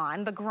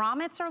slip-on. The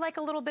grommets are like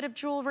a little bit of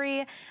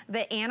jewelry.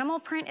 The animal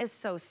print is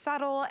so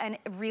subtle, and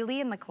really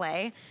in the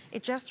clay,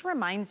 it just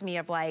reminds me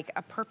of like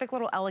a perfect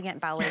little elegant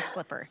ballet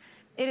slipper.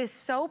 It is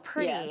so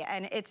pretty,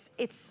 and it's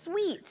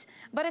sweet,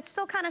 but it's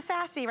still kind of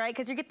sassy, right?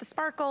 Because you get the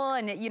sparkle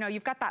and, you know,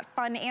 you've got that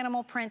fun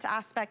animal print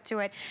aspect to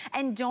it.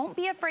 And don't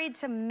be afraid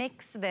to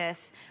mix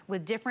this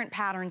with different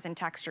patterns and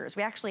textures.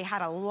 We actually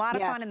had a lot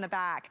of fun in the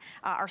back.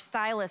 Our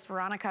stylist,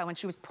 Veronica, when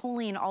she was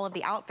pulling all of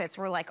the outfits,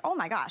 we're like, oh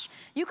my gosh,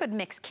 you could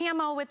mix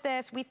camo with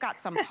this. We've got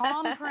some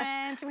palm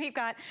print. We've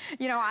got,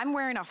 you know, I'm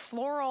wearing a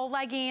floral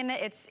legging.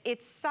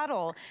 It's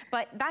subtle,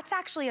 but that's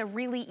actually a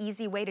really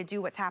easy way to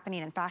do what's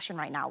happening in fashion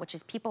right now, which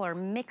is people are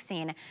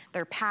mixing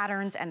their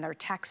patterns and their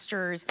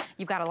textures.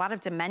 You've got a lot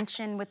of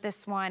dimension with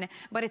this one,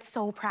 but it's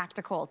so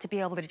practical to be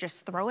able to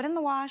just throw it in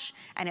the wash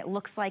and it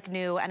looks like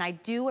new. And I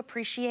do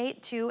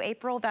appreciate too,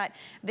 April, that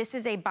this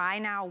is a buy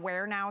now,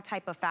 wear now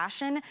type of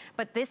fashion,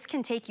 but this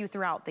can take you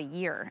throughout the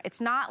year. It's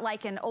not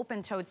like an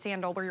open-toed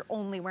sandal where you're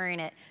only wearing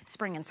it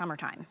spring and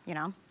summertime, you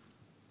know?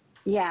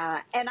 Yeah,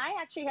 and I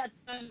actually had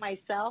fun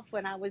myself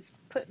when I was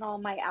putting all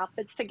my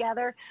outfits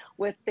together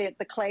with the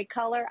clay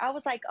color. I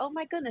was like, oh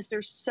my goodness,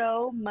 there's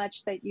so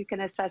much that you can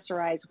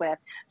accessorize with.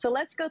 So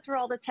let's go through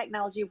all the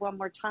technology one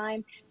more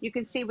time. You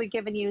can see we've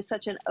given you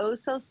such an oh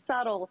so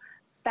subtle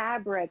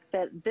fabric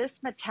that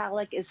this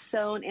metallic is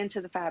sewn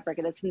into the fabric,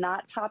 and it's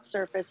not top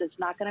surface. It's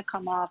not going to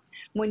come off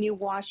when you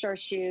wash our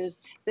shoes.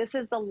 This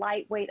is the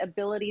lightweight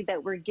ability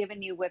that we're giving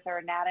you with our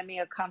anatomy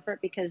of comfort,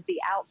 because the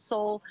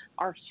outsole,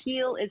 our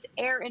heel, is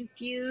air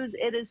infused.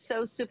 It is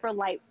so super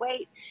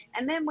lightweight.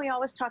 And then we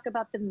always talk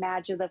about the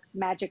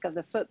magic of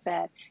the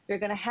footbed. You're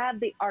going to have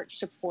the arch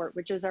support,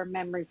 which is our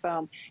memory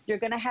foam. You're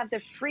going to have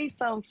the free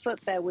foam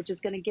footbed, which is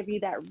going to give you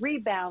that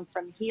rebound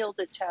from heel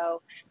to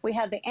toe. We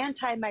have the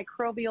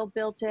antimicrobial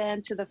built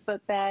into the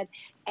footbed,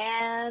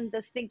 and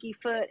the stinky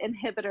foot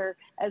inhibitor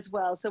as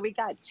well. So we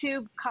got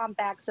 2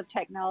 compacts of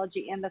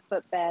technology in the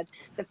footbed.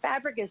 The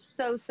fabric is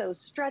so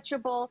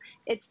stretchable.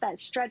 It's that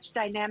stretch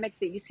dynamic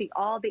that you see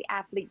all the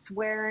athletes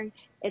wearing.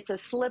 It's a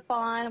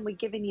slip-on. We're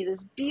giving you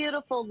this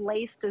beautiful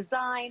lace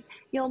design.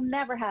 You'll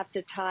never have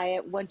to tie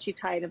it once you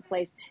tie it in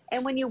place.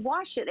 And when you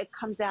wash it, it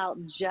comes out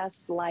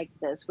just like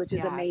this, which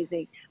is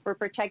amazing. We're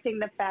protecting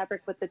the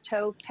fabric with the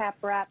toe cap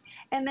wrap.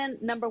 And then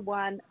number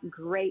 1,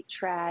 great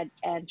trad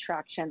and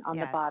traction on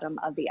the bottom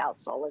of the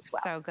outsole as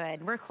well. So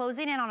good. We're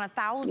closing in on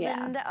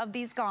 1,000 of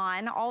these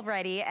gone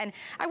already. And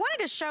I wanted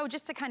to show,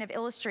 just to kind of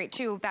illustrate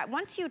too, that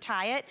once you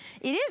tie it,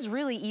 it is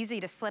really easy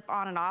to slip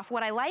on and off.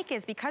 What I like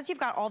is because you've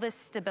got all this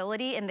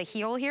stability in the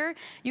heel here,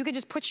 you could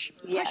just push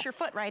your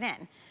foot right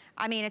in.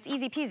 I mean, it's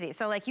easy peasy.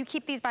 So like you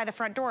keep these by the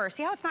front door.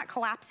 See how it's not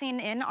collapsing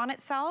in on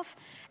itself?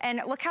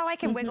 And look how I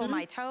can wiggle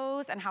my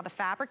toes and how the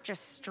fabric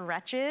just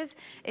stretches.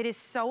 It is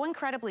so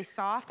incredibly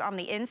soft on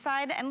the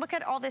inside. And look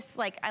at all this,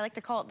 like, I like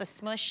to call it the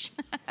smush,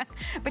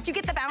 but you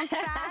get the bounce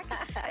back.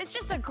 It's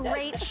just a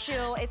great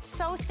shoe. It's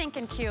so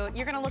stinking cute.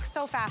 You're gonna look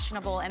so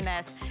fashionable in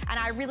this. And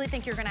I really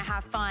think you're gonna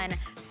have fun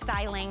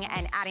styling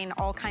and adding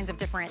all kinds of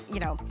different, you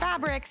know,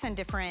 fabrics and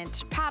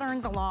different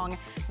patterns along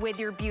with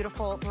your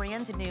beautiful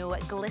brand new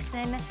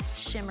Glisten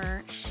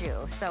shimmer shoe.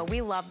 So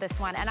we love this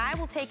one, and I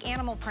will take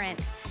animal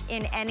print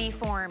in any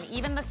form,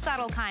 even the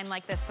subtle kind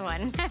like this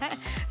one.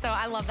 So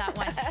I love that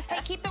one.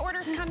 Hey, keep the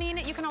orders coming.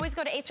 You can always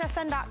go to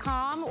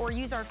hsn.com or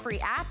use our free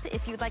app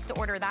if you'd like to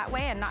order that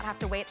way and not have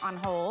to wait on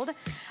hold.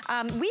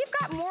 We've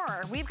got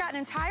more. We've got an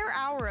entire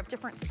hour of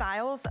different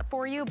styles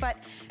for you, but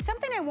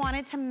something I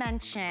wanted to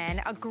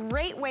mention, a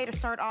great way to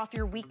start off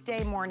your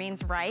weekday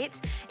mornings right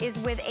is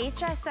with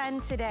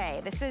HSN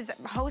Today. This is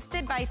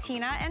hosted by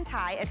Tina and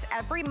Ty. It's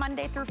every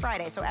Monday through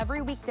Friday, so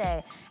every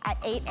weekday at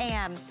 8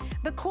 a.m.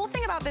 The cool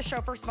thing about this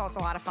show, first of all, it's a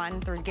lot of fun.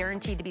 There's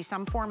guaranteed to be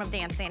some form of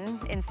dancing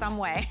in some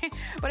way,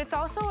 but it's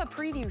also a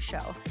preview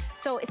show.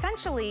 So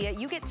essentially,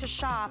 you get to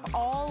shop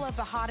all of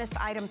the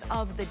hottest items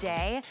of the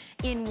day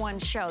in one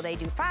show. They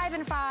do 5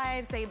 and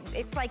 5. So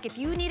it's like if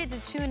you needed to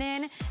tune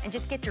in and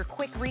just get your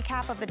quick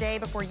recap of the day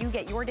before you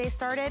get your day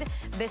started,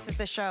 this is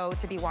the show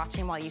to be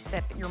watching while you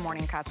sip your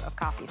morning cup of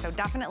coffee. So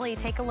definitely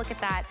take a look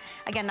at that.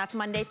 Again, that's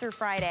Monday through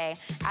Friday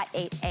at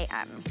 8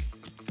 a.m.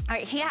 All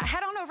right,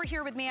 head on over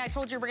here with me. I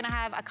told you we're gonna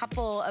have a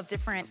couple of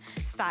different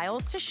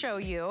styles to show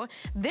you.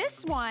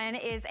 This one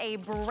is a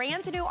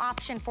brand new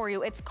option for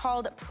you. It's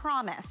called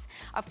Promise.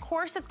 Of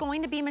course, it's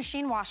going to be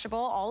machine washable.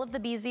 All of the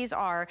Bzees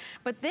are,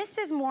 but this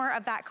is more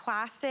of that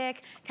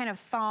classic kind of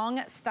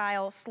thong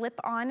style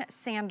slip-on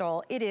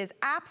sandal. It is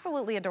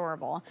absolutely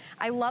adorable.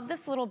 I love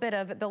this little bit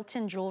of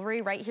built-in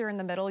jewelry right here in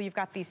the middle. You've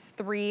got these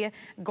 3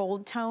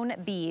 gold tone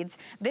beads.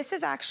 This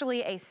is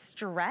actually a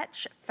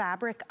stretch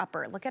fabric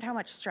upper. Look at how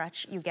much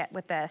stretch you get get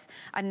with this.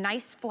 A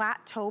nice flat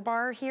toe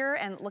bar here,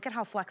 and look at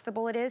how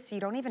flexible it is, so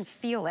you don't even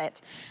feel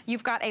it.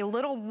 You've got a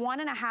little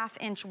 1.5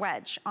 inch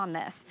wedge on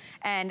this,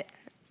 and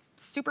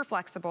super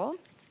flexible,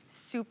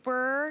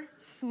 super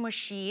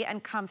smushy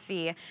and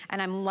comfy,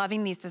 and I'm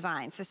loving these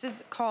designs. This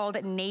is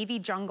called Navy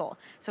Jungle.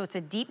 So it's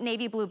a deep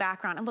navy blue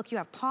background, and look, you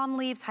have palm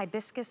leaves,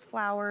 hibiscus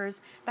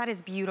flowers. That is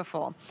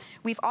beautiful.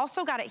 We've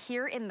also got it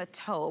here in the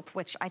taupe,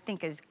 which I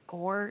think is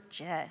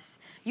gorgeous.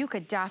 You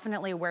could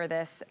definitely wear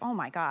this. Oh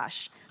my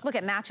gosh. Look,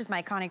 it matches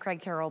my Connie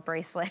Craig Carroll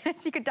bracelet.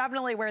 You could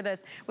definitely wear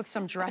this with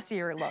some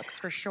dressier looks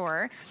for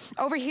sure.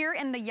 Over here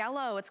in the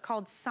yellow, it's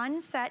called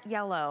Sunset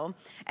Yellow.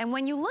 And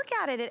when you look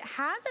at it, it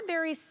has a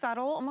very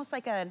subtle, almost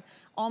like an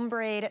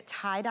ombre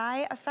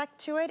tie-dye effect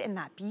to it in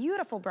that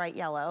beautiful bright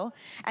yellow.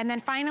 And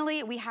then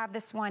finally, we have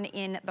this one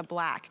in the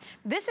black.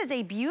 This is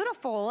a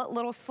beautiful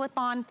little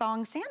slip-on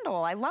thong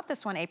sandal. I love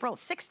this one, April.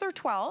 6 through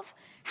 12,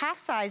 half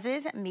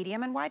sizes,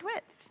 medium and wide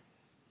width.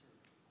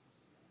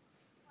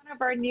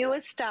 Of our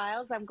newest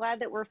styles. I'm glad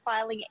that we're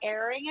finally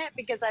airing it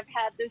because I've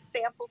had this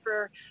sample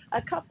for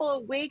a couple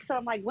of weeks. So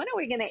I'm like, when are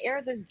we going to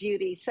air this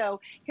beauty? So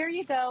here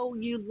you go.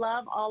 You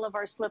love all of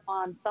our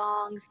slip-on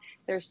thongs.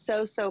 They're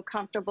so, so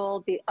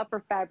comfortable. The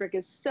upper fabric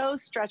is so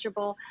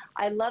stretchable.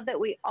 I love that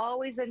we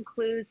always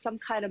include some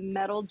kind of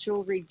metal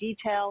jewelry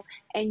detail.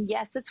 And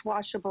yes, it's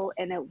washable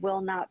and it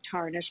will not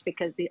tarnish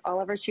because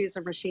all of our shoes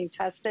are machine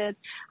tested.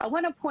 I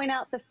want to point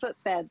out the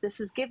footbed. This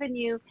is giving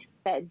you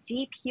that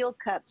deep heel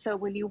cup. So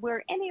when you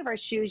wear any of our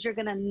shoes, you're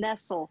going to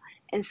nestle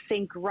and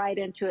sink right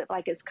into it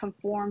like it's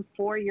conformed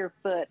for your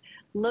foot.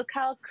 Look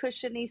how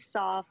cushiony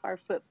soft our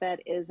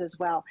footbed is as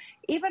well.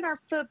 Even our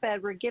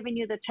footbed, we're giving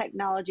you the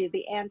technology,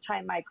 the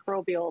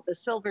antimicrobial, the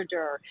silver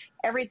dur,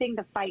 everything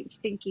to fight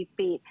stinky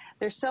feet.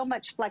 There's so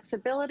much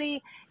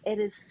flexibility. It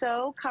is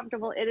so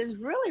comfortable. It is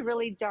really,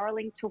 really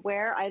darling to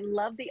wear. I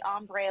love the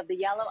ombre of the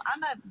yellow.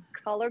 I'm a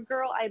color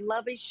girl. I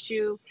love a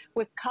shoe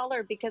with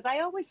color because I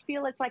always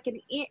feel it's like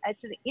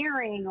it's an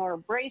earring or a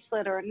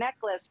bracelet or a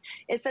necklace.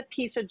 It's a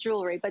piece of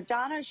jewelry. But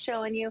Donna's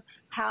showing you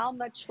how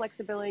much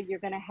flexibility you're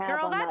going to have.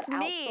 Girl, on that's that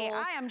me. outsole.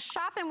 I am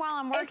shopping while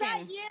I'm working. Is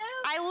that you?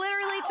 I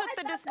literally took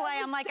the display.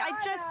 I'm like, I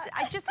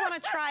just want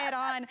to try it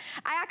on.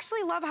 I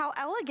actually love how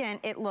elegant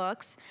it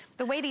looks.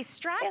 The way these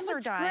straps are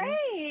done. Great.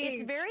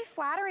 It's very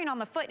flattering on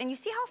the foot. And you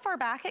see how far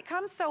back it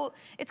comes? So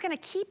it's going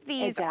to keep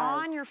these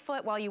on your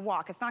foot while you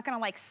walk. It's not going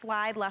to like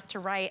slide left to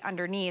right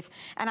underneath.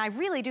 And I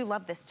really do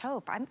love this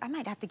taupe. I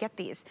might have to get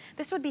these.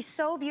 This would be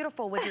so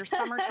beautiful with your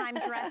summertime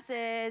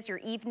dresses, your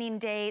evening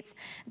dates.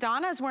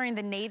 Donna's wearing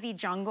the Navy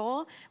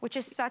Jungle, which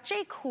is such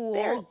a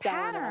cool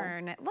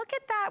pattern. Look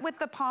at that with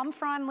the palm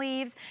frond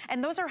leaves.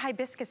 And those are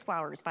hibiscus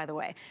flowers, by the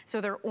way.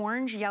 So they're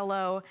orange,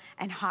 yellow,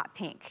 and hot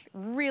pink.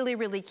 Really,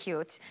 really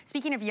cute.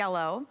 Speaking of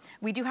yellow,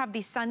 we do have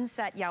the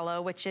Sunset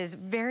Yellow, which is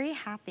very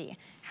happy.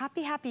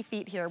 Happy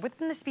feet here. Wouldn't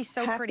this be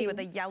so pretty with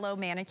a yellow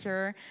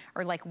manicure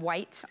or like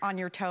white on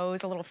your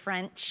toes, a little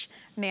French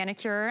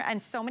manicure?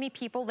 And so many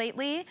people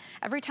lately,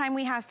 every time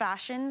we have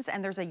fashions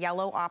and there's a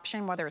yellow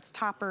option, whether it's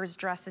toppers,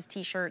 dresses,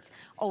 t-shirts,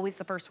 always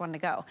the first one to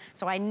go.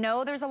 So I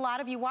know there's a lot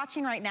of you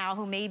watching right now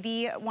who may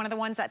be one of the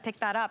ones that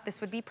picked that up.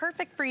 This would be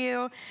perfect for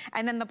you.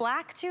 And then the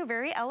black too,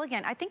 very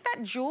elegant. I think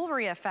that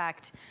jewelry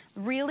effect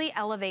really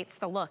elevates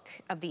the look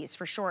of these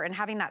for sure. And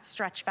having that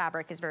stretch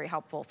fabric is very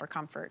helpful for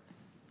comfort.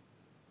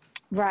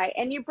 Right.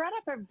 And you brought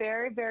up a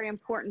very, very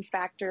important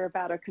factor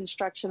about a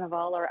construction of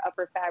all our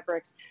upper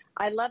fabrics.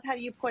 I love how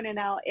you pointed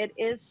out, it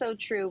is so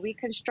true. We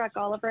construct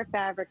all of our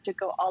fabric to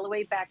go all the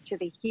way back to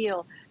the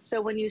heel. So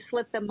when you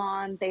slip them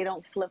on, they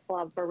don't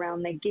flip-flop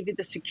around. They give you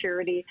the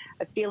security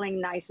of feeling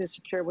nice and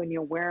secure when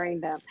you're wearing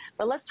them.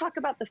 But let's talk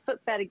about the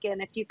footbed again.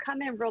 If you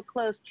come in real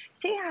close,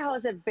 see how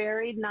it's a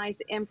very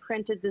nice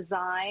imprinted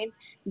design.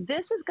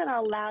 This is going to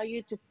allow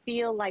you to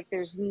feel like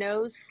there's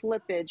no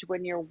slippage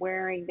when you're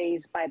wearing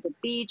these by the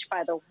beach,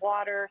 by the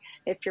water,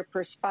 if you're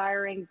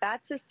perspiring.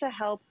 That's just to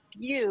help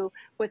you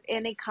with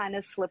any kind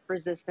of slip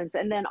resistance.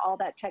 And then all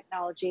that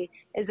technology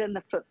is in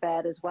the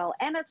footbed as well.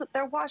 And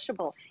they're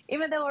washable.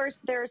 Even though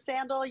they're a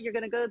sandal, you're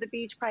going to go to the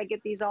beach, probably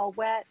get these all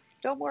wet.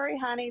 Don't worry,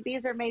 honey.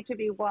 These are made to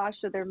be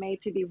washed, so they're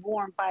made to be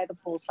worn by the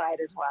poolside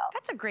as well.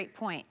 That's a great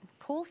point.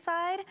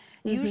 Poolside,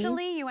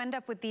 usually you end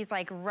up with these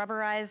like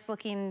rubberized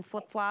looking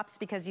flip-flops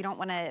because you don't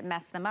want to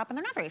mess them up, and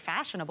they're not very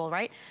fashionable,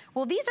 right?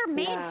 Well, these are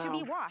made to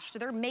be washed.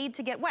 They're made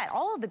to get wet,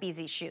 all of the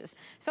Bzees shoes.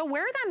 So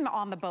wear them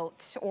on the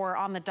boat or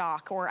on the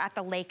dock or at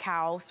the lake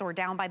house or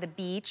down by the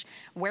beach.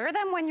 Wear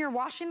them when you're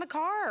washing the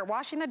car or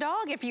washing the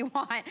dog if you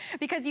want,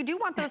 because you do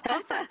want those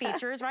comfort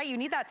features, right? You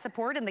need that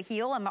support in the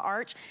heel and the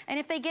arch. And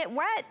if they get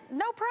wet,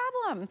 No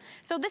problem.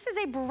 So this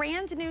is a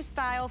brand new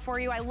style for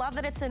you. I love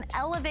that it's an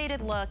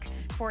elevated look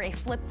for a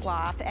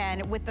flip-flop.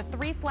 And with the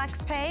 3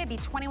 flex pay, it'd be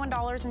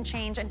 $21 and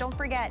change. And don't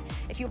forget,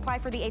 if you apply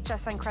for the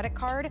HSN credit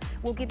card,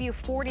 we'll give you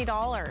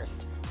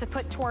 $40 to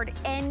put toward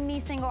any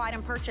single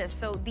item purchase.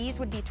 So these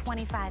would be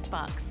 25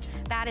 bucks.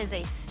 That is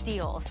a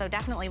steal. So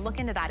definitely look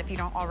into that if you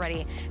don't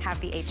already have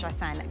the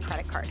HSN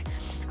credit card.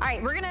 All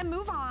right, we're gonna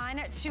move on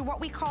to what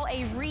we call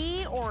a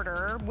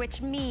reorder,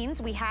 which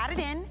means we had it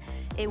in,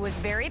 it was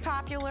very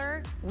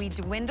popular, we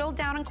dwindled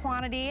down in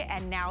quantity,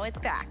 and now it's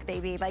back,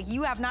 baby. Like,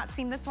 you have not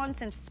seen this one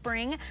since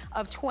spring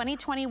of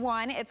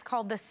 2021. It's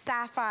called the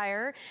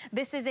Sapphire.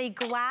 This is a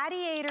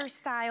gladiator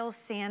style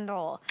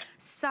sandal.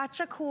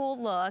 Such a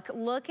cool look.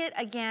 Look at,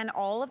 again,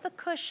 all of the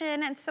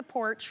cushion and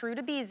support, true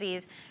to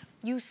Bzees.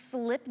 You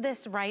slip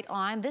this right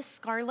on. This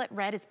scarlet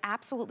red is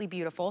absolutely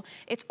beautiful.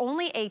 It's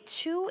only a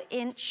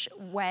 2-inch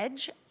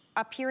wedge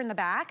up here in the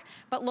back,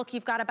 but look,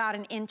 you've got about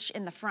 1 inch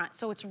in the front.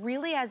 So it's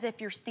really as if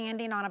you're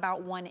standing on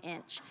about 1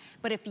 inch.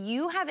 But if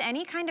you have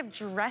any kind of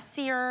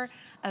dressier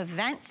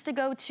events to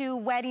go to,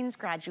 weddings,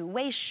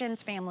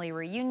 graduations, family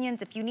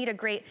reunions, if you need a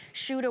great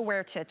shoe to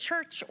wear to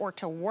church or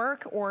to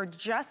work or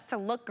just to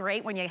look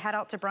great when you head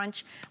out to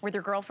brunch with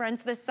your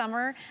girlfriends this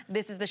summer,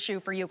 this is the shoe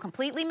for you.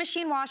 Completely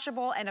machine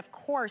washable and of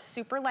course,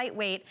 super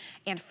lightweight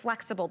and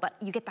flexible, but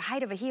you get the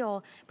height of a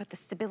heel, but the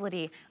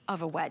stability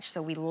of a wedge.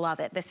 So we love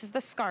it. This is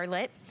the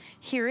Scarlet.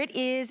 Here it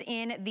is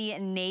in the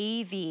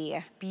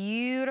navy.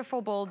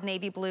 Beautiful, bold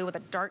navy blue with a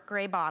dark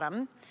gray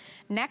bottom.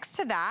 Next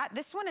to that,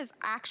 this one is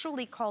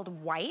actually called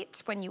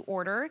white when you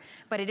order,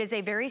 but it is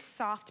a very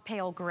soft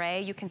pale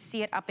gray. You can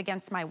see it up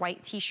against my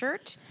white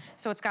t-shirt.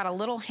 So it's got a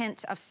little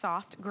hint of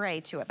soft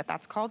gray to it, but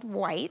that's called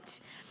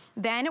white.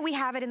 Then we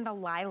have it in the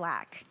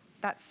lilac,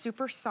 that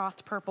super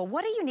soft purple.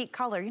 What a unique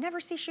color. You never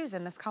see shoes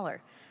in this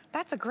color.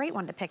 That's a great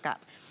one to pick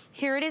up.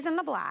 Here it is in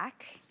the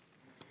black.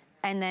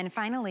 And then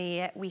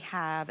finally, we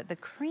have the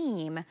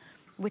cream,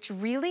 which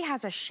really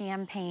has a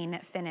champagne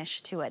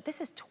finish to it.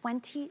 This is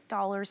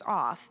 $20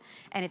 off,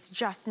 and it's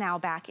just now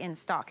back in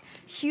stock.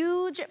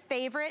 Huge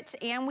favorite,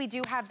 and we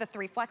do have the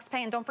 3 flex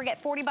pay, and don't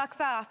forget 40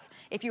 bucks off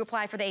if you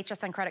apply for the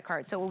HSN credit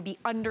card, so it will be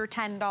under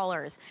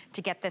 $10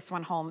 to get this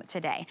one home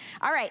today.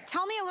 All right,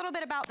 tell me a little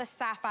bit about the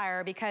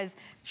Sapphire, because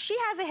she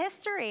has a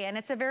history, and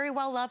it's a very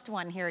well-loved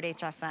one here at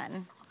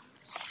HSN.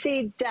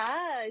 She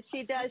does.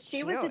 She does.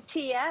 She was a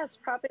TS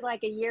probably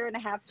like 1.5 years,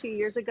 2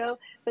 years ago.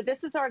 But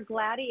this is our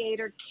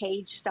gladiator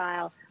cage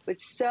style with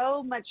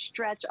so much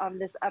stretch on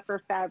this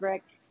upper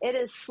fabric. It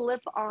is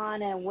slip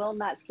on and will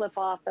not slip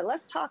off. But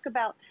let's talk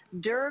about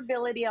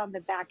durability on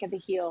the back of the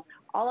heel.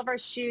 All of our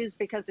shoes,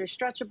 because they're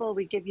stretchable,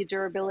 we give you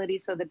durability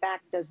so the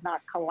back does not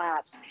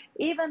collapse.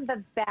 Even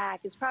the back,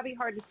 it's probably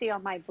hard to see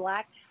on my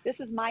black. This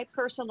is my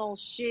personal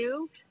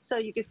shoe, so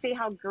you can see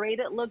how great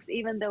it looks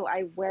even though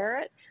I wear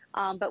it.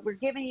 But we're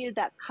giving you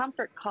that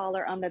comfort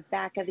collar on the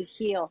back of the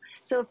heel.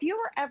 So if you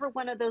were ever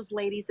one of those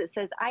ladies that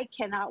says, I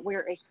cannot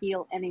wear a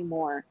heel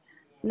anymore,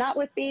 not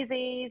with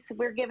Bzees.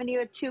 We're giving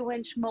you a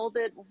 2-inch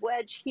molded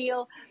wedge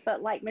heel,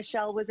 but like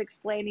Michelle was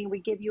explaining, we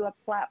give you a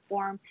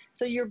platform.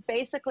 So you're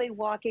basically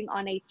walking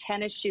on a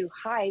tennis shoe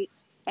height,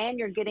 and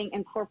you're getting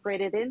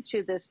incorporated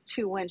into this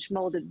 2-inch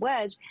molded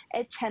wedge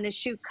at tennis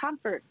shoe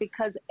comfort,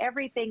 because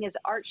everything is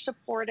arch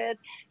supported.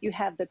 You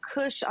have the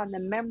cush on the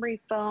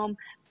memory foam,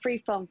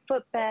 free foam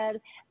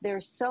footbed.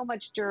 There's so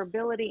much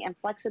durability and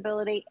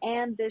flexibility,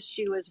 and this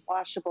shoe is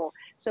washable.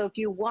 So if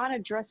you want to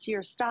dress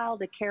your style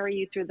to carry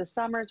you through the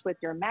summers with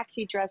your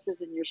maxi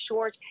dresses and your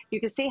shorts, you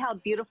can see how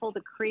beautiful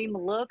the cream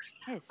looks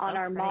on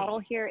our model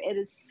here. It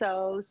is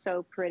so,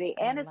 so pretty.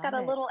 And it's got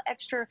a little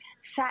extra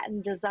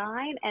satin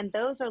design, and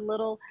those are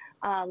little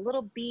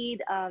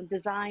bead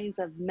designs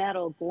of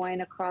metal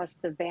going across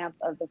the vamp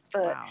of the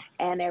foot,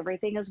 and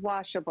everything is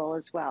washable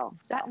as well.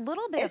 So that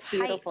little bit of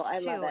height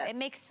too, it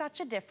makes such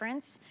a difference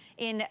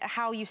in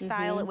how you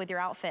style it with your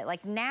outfit.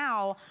 Like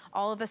now,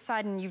 all of a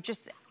sudden, you've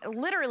just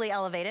literally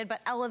elevated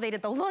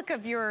the look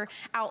of your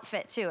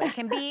outfit too. It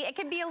can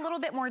be a little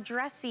bit more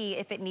dressy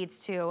if it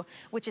needs to,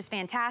 which is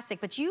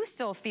fantastic, but you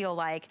still feel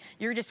like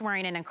you're just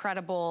wearing an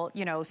incredible,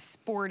 you know,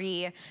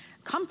 sporty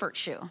comfort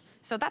shoe.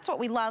 So that's what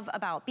we love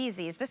about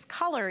Bzees. This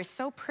color is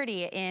so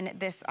pretty in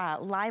this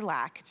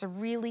lilac. It's a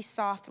really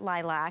soft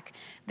lilac.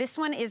 This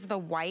one is the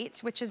white,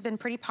 which has been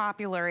pretty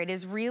popular. It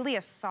is really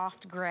a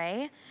soft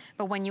gray,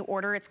 but when you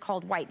order, it's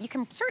called white. You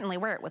can certainly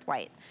wear it with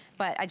white,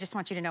 but I just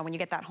want you to know when you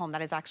get that home,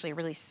 that is actually a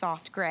really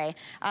soft gray.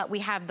 We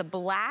have the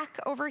black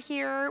over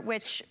here,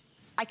 which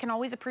I can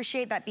always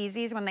appreciate that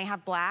Bzees, when they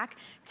have black,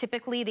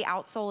 typically the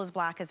outsole is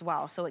black as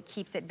well. So it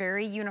keeps it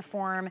very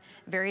uniform,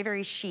 very,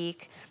 very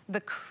chic.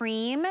 The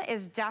cream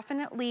is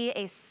definitely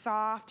a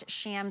soft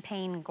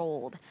champagne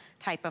gold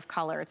type of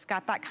color. It's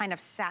got that kind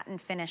of satin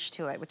finish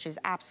to it, which is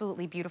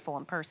absolutely beautiful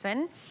in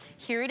person.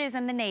 Here it is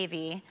in the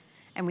navy.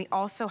 And we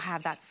also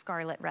have that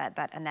scarlet red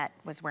that Annette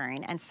was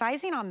wearing. And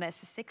sizing on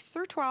this is 6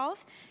 through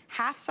 12,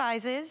 half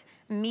sizes,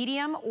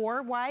 medium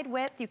or wide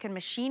width. You can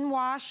machine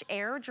wash,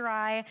 air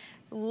dry,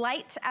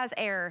 light as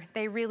air.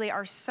 They really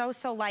are so,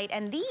 so light.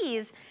 And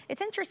these,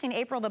 it's interesting,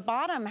 April, the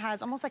bottom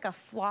has almost like a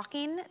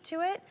flocking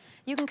to it.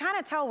 You can kind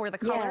of tell where the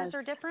colors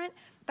are different.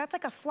 That's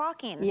like a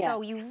flocking.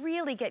 So you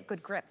really get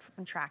good grip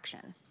and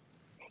traction.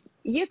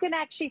 You can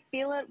actually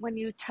feel it when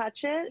you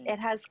touch it. It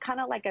has kind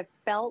of like a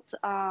felt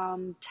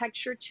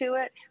texture to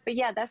it. But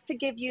yeah, that's to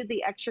give you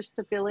the extra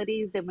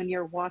stability that when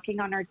you're walking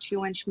on our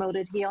 2-inch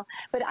molded heel.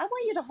 But I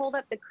want you to hold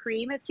up the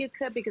cream if you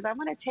could, because I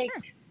want to take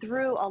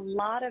through a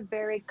lot of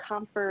very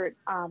comfort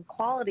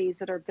qualities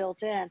that are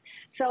built in.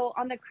 So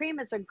on the cream,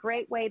 it's a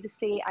great way to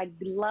see. I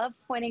love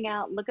pointing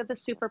out, look at the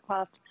super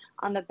puff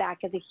on the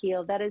back of the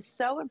heel. That is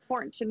so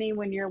important to me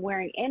when you're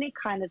wearing any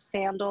kind of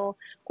sandal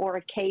or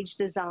a cage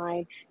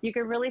design. You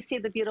can really see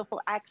the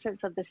beautiful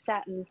accents of the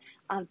satin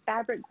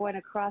fabric going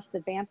across the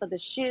vamp of the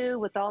shoe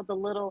with all the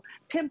little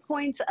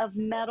pinpoints of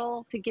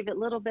metal to give it a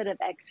little bit of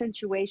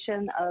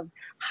accentuation of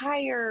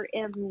higher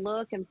end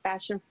look and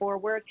fashion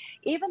forward.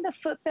 Even the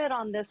footbed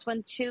on this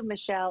one too,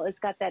 Michelle, has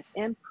got that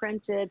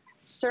imprinted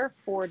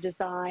surfboard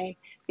design,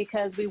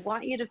 because we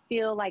want you to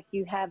feel like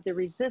you have the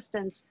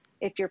resistance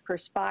if you're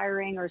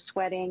perspiring or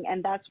sweating,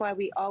 and that's why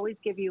we always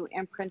give you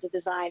imprinted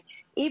design.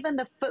 Even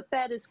the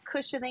footbed is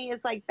cushiony,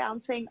 it's like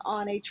bouncing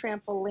on a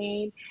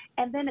trampoline,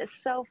 and then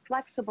it's so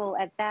flexible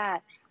at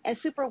that, and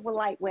super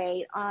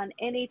lightweight on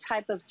any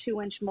type of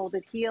 2-inch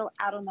molded heel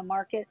out on the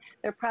market.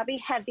 They're probably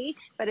heavy,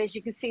 but as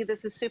you can see,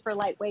 this is super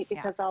lightweight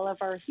because all of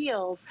our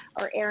heels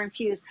are air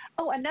infused.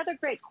 Oh, another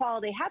great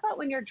quality. How about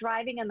when you're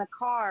driving in the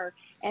car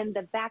and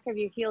the back of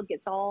your heel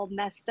gets all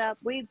messed up?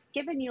 We've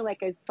given you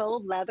like a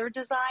faux leather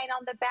design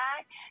on the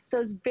back,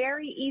 so it's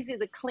very easy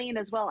to clean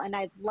as well. And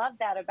I love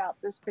that about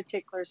this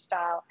particular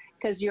style,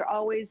 because you're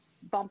always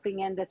bumping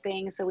into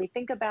things. So we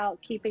think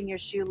about keeping your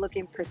shoe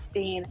looking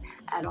pristine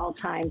at all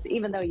times,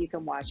 even though you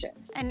can wash it.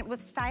 And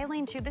with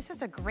styling too, this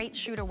is a great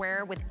shoe to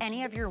wear with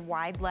any of your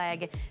wide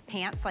leg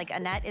pants like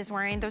Annette is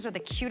wearing. Those are the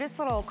cutest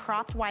little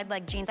cropped wide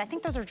leg jeans. I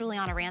think those are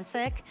Juliana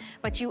Rancic,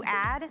 but you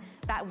add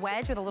that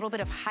wedge with a little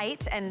bit of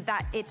height, and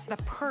that it's the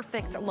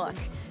perfect look.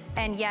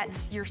 And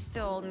yet you're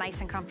still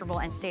nice and comfortable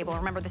and stable.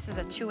 Remember, this is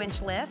a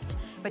 2-inch lift,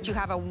 but you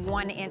have a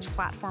 1-inch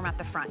platform at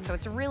the front. So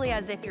it's really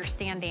as if you're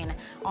standing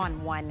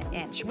on 1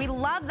 inch. We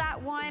love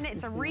that one.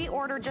 It's a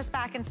reorder, just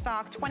back in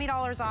stock,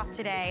 $20 off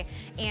today,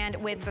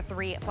 and with the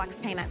 3 flex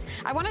payments.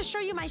 I wanna show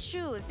you my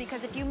shoes,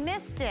 because if you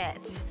missed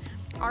it,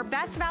 our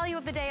best value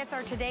of the day, it's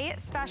our today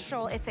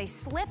special. It's a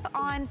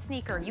slip-on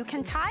sneaker. You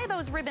can tie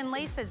those ribbon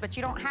laces, but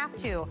you don't have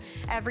to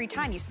every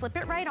time. You slip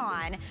it right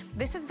on.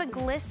 This is the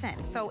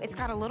glisten. So it's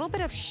got a little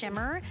bit of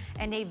shimmer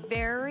and a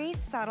very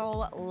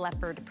subtle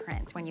leopard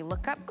print. When you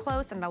look up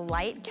close and the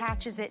light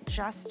catches it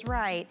just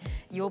right,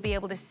 you'll be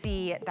able to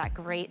see that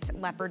great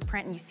leopard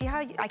print. And you see how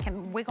I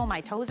can wiggle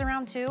my toes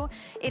around too?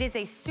 It is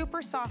a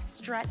super soft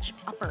stretch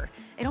upper.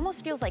 It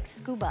almost feels like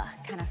scuba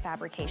kind of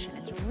fabrication.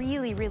 It's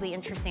really, really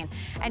interesting.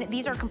 And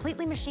these are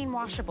completely machine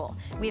washable.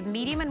 We have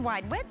medium and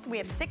wide width. We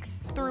have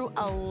 6 through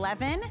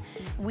 11.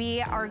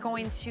 We are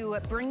going to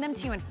bring them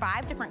to you in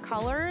 5 different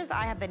colors.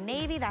 I have the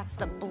navy, that's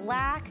the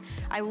black.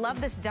 I love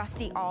this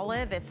dusty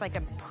olive. It's like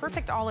a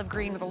perfect olive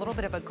green with a little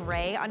bit of a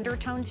gray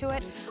undertone to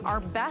it.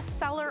 Our best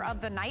seller of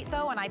the night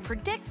though, and I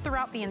predict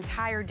throughout the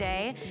entire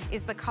day,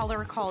 is the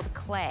color called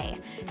clay.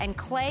 And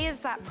clay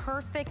is that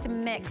perfect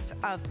mix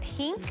of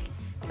pink.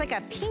 It's like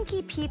a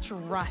pinky peach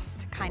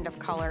rust kind of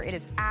color. It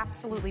is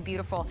absolutely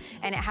beautiful,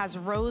 and it has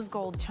rose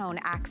gold tone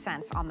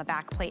accents on the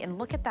back plate. And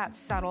look at that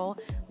subtle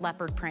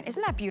leopard print.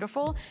 Isn't that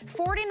beautiful?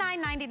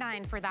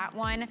 $49.99 for that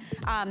one.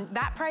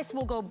 That price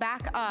will go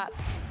back up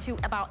to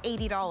about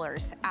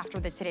 $80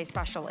 after the Today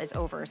Special is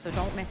over, so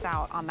don't miss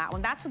out on that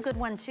one. That's a good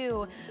one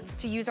too,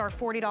 to use our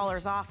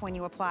 $40 off when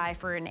you apply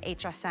for an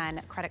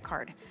HSN credit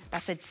card.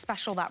 That's a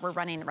special that we're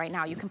running right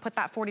now. You can put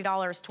that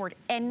 $40 toward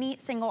any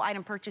single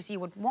item purchase you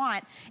would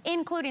want,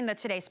 including the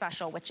Today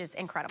Special, which is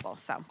incredible.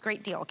 So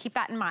great deal, keep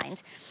that in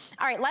mind.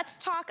 All right, let's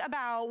talk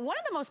about one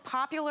of the most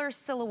popular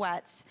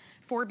silhouettes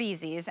for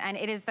Bzees, and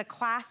it is the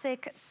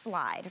classic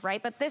slide,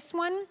 right? But this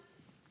one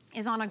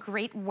is on a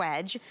great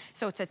wedge.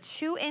 So it's a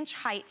 2-inch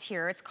height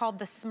here. It's called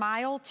the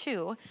Smile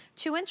 2.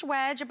 2-inch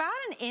wedge, about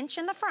an inch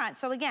in the front.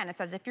 So again,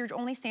 it's as if you're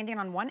only standing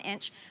on 1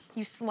 inch.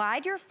 You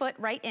slide your foot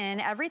right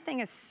in. Everything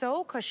is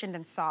so cushioned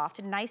and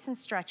soft, nice and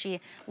stretchy.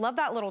 Love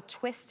that little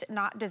twist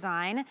knot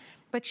design.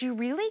 But you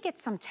really get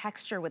some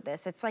texture with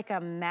this. It's like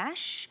a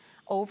mesh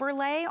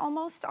overlay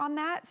almost on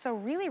that. So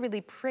really,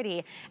 really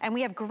pretty. And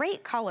we have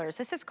great colors.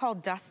 This is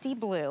called Dusty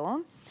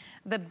Blue.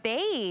 The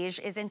beige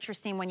is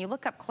interesting. When you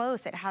look up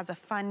close, it has a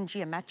fun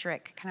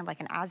geometric, kind of like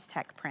an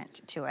Aztec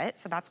print to it.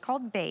 So that's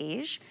called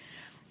beige.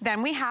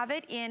 Then we have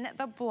it in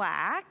the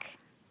black,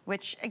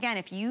 which again,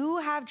 if you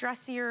have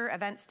dressier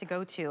events to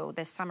go to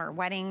this summer,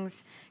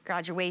 weddings,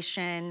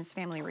 graduations,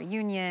 family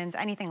reunions,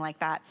 anything like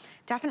that,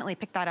 definitely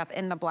pick that up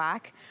in the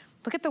black.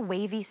 Look at the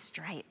wavy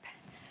stripe.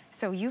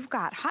 So you've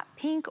got hot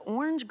pink,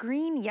 orange,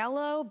 green,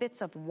 yellow,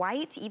 bits of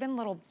white, even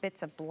little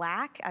bits of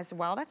black as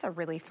well. That's a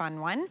really fun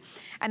one.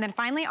 And then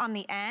finally on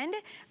the end,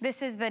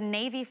 this is the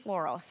navy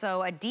floral.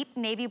 So a deep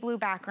navy blue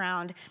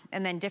background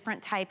and then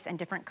different types and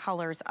different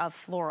colors of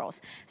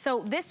florals.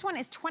 So this one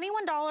is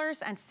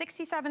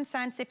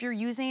 $21.67 if you're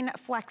using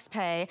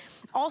FlexPay.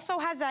 Also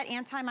has that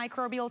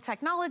antimicrobial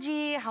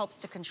technology, helps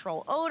to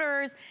control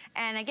odors.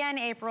 And again,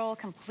 April,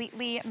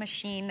 completely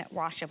machine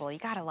washable. You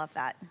gotta love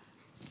that.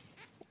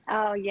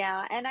 Oh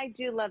yeah, and I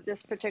do love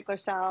this particular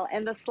style.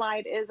 And the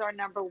slide is our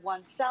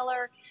 #1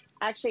 seller.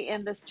 Actually,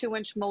 in this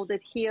 2-inch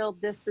molded heel,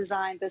 this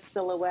design, this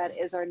silhouette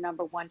is our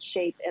 #1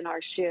 shape in our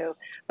shoe.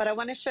 But I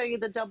want to show you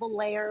the double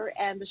layer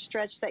and the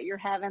stretch that you're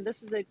having.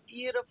 This is a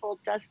beautiful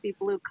dusty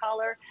blue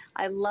color.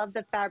 I love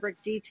the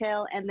fabric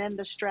detail, and then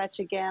the stretch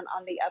again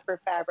on the upper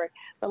fabric.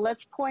 But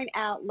let's point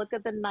out, look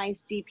at the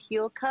nice deep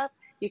heel cup.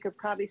 You could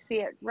probably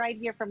see it right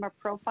here from a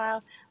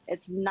profile.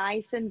 It's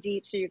nice and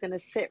deep, so you're gonna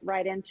sit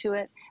right into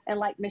it. And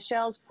like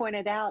Michelle's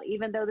pointed out,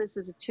 even though this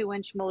is a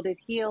 2-inch molded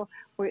heel,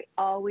 we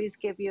always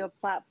give you a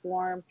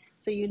platform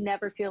so you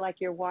never feel like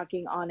you're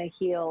walking on a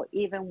heel,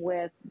 even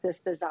with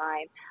this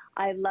design.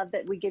 I love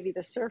that we give you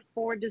the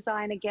surfboard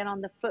design again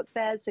on the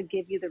footbed, so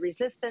give you the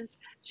resistance,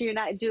 so you're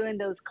not doing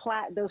those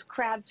crab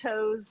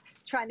toes,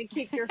 trying to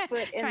keep your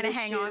foot in trying the to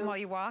hang on while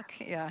you walk.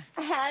 Yeah.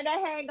 Had to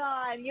hang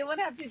on. You won't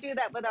have to do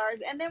that with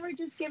ours. And then we're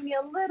just giving you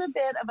a little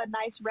bit of a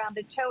nice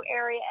rounded toe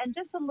area and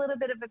just a little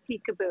bit of a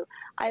peekaboo.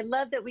 I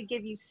love that we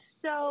give you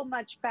so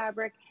much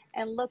fabric.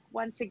 And look,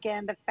 once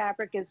again, the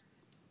fabric is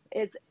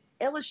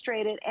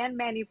illustrated and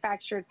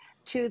manufactured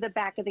to the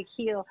back of the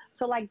heel.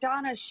 So like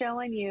Donna's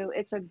showing you,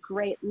 it's a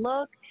great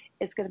look.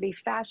 It's going to be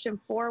fashion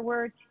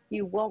forward.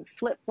 You won't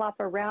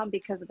flip-flop around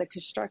because of the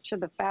construction.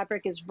 The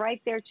fabric is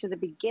right there to the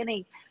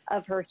beginning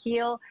of her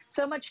heel.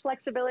 So much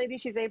flexibility.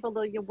 She's able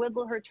to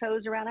wiggle her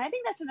toes around. I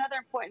think that's another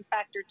important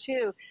factor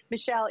too,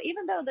 Michelle.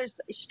 Even though there's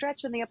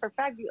stretch in the upper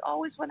fabric, you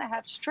always want to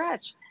have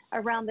stretch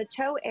around the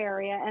toe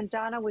area, and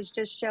Donna was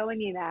just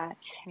showing you that.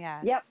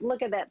 Yes. Yep,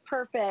 look at that,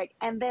 perfect.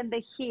 And then the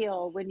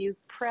heel, when you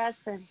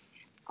press and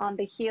on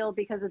the heel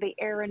because of the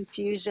air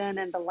infusion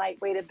and the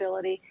lightweight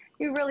ability,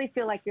 you really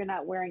feel like you're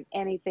not wearing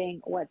anything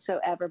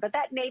whatsoever. But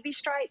that navy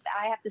stripe,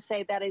 I have to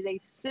say, that is a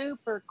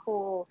super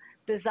cool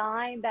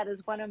design. That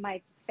is one of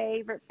my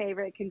favorite.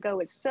 It can go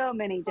with so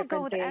many different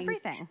go with things.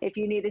 Everything. If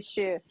you need a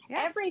shoe.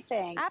 Yeah.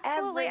 Everything.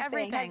 Absolutely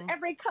everything. Has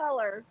every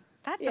color.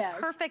 That's yes. a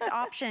perfect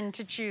option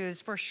to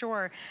choose for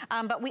sure.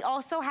 But we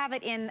also have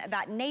it in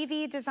that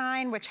navy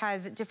design, which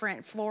has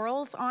different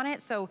florals on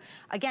it. So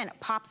again,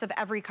 pops of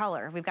every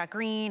color. We've got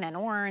green and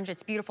orange.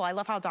 It's beautiful. I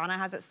love how Donna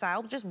has it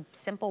styled. Just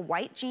simple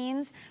white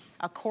jeans,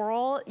 a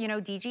coral,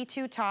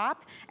 DG2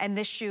 top, and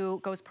this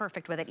shoe goes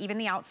perfect with it. Even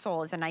the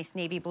outsole is a nice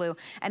navy blue.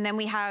 And then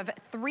we have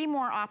 3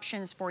 more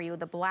options for you.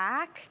 The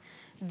black,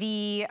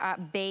 the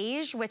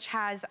beige, which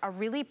has a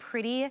really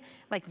pretty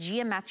like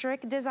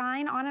geometric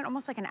design on it,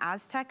 almost like an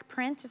Aztec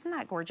print. Isn't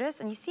that gorgeous?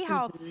 And you see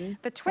how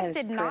the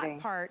twisted knot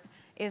part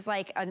is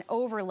like an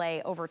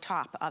overlay over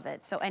top of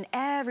it. So, and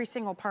every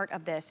single part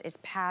of this is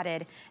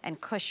padded and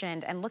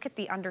cushioned. And look at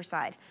the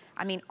underside.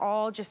 I mean,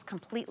 all just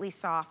completely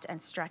soft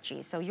and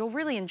stretchy. So you'll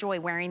really enjoy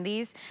wearing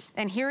these.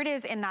 And here it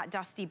is in that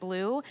dusty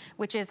blue,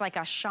 which is like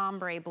a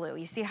chambray blue.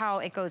 You see how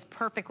it goes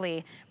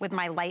perfectly with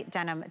my light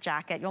denim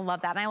jacket. You'll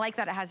love that. And I like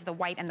that it has the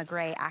white and the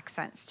gray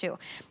accents too.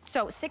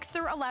 So 6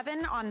 through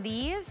 11 on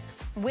these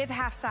with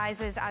half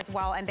sizes as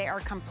well. And they are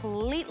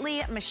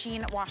completely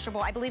machine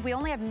washable. I believe we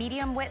only have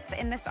medium width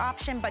in this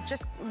option, but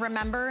just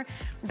remember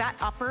that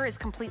upper is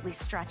completely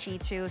stretchy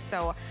too.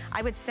 So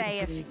I would say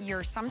if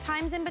you're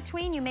sometimes in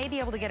between, you may be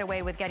able to get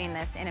away with getting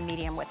this in a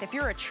medium width. If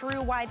you're a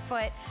true wide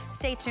foot,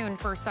 stay tuned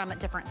for some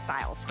different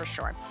styles for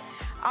sure.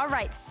 All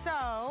right,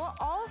 so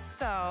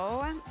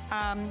also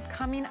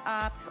coming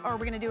up, or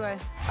we're gonna do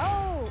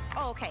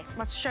okay,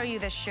 let's show you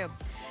this shoe.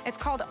 It's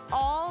called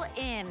All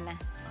In.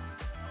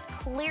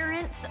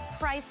 Clearance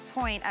price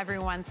point,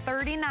 everyone,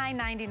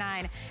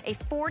 $39.99, a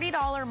 $40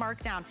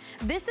 markdown.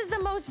 This is the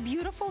most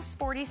beautiful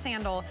sporty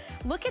sandal.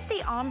 Look at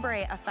the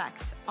ombre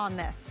effects on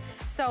this.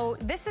 So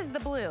this is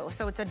the blue.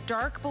 So it's a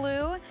dark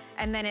blue,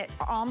 and then it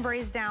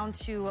ombres down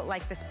to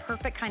like this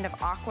perfect kind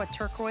of aqua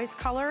turquoise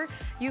color.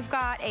 You've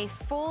got a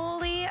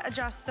fully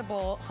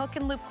adjustable hook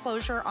and loop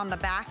closure on the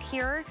back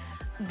here.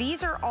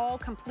 These are all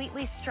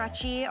completely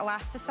stretchy,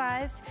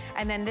 elasticized,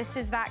 and then this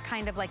is that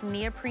kind of like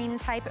neoprene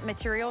type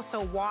material,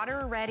 so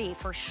water ready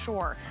for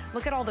sure.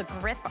 Look at all the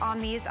grip on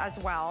these as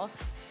well.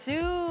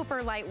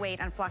 Super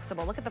lightweight and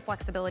flexible. Look at the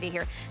flexibility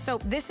here. So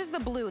this is the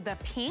blue. The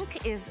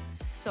pink is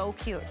so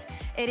cute.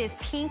 It is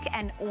pink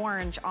and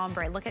orange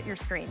ombre. Look at your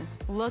screen.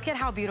 Look at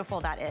how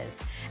beautiful that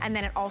is. And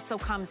then it also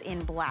comes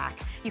in black.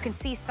 You can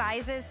see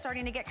sizes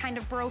starting to get kind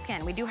of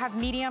broken. We do have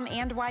medium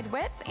and wide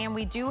width, and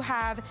we do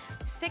have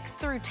 6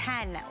 through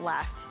 10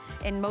 left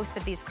in most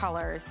of these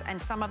colors,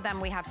 and some of them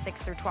we have 6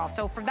 through 12.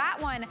 So for that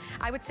one,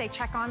 I would say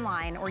check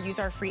online or use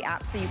our free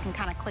app so you can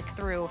kind of click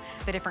through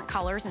the different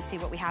colors and see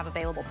what we have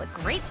available. But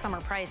great summer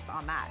price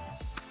on that.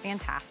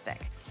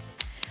 Fantastic.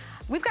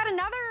 We've got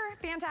another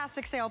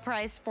fantastic sale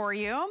price for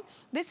you.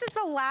 This is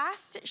the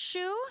last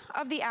shoe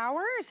of the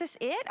hour. Is this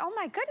it? Oh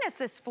my goodness,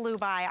 this flew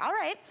by. All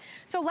right,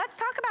 so let's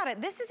talk about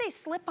it. This is a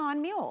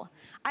slip-on mule.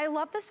 I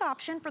love this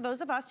option for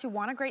those of us who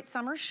want a great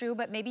summer shoe,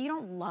 but maybe you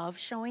don't love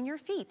showing your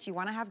feet. You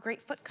wanna have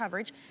great foot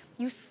coverage.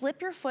 You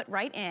slip your foot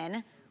right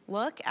in.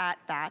 Look at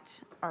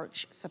that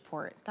arch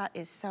support. That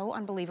is so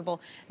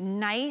unbelievable.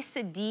 Nice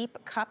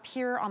deep cup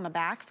here on the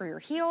back for your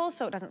heel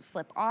so it doesn't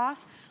slip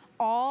off.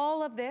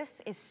 All of this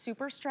is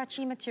super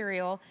stretchy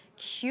material,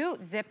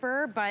 cute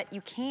zipper, but you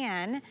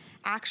can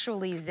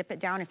actually zip it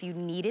down if you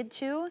needed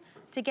to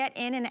get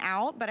in and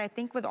out. But I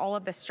think with all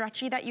of the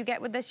stretchy that you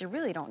get with this, you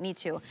really don't need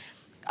to.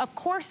 Of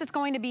course, it's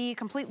going to be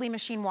completely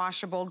machine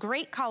washable.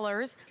 Great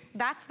colors.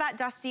 That's that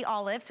dusty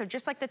olive. So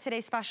just like the Today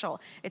Special,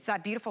 it's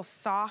that beautiful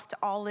soft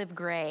olive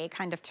gray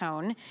kind of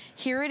tone.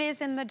 Here it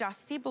is in the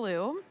dusty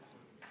blue.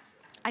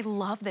 I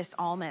love this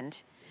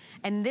almond.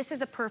 And this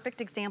is a perfect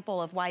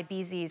example of why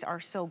Bzees are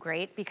so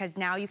great, because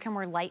now you can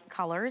wear light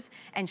colors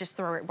and just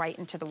throw it right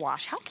into the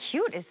wash. How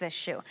cute is this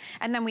shoe?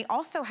 And then we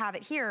also have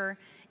it here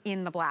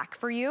in the black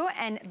for you.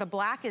 And the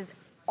black is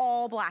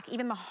all black.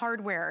 Even the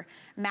hardware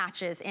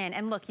matches in.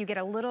 And look, you get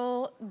a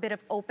little bit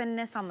of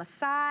openness on the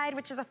side,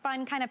 which is a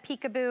fun kind of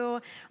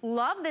peekaboo.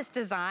 Love this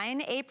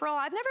design, April.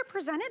 I've never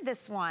presented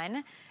this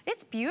one.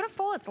 It's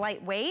beautiful, it's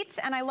lightweight,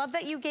 and I love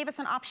that you gave us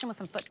an option with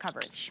some foot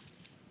coverage.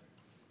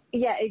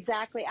 Yeah,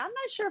 exactly. I'm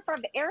not sure if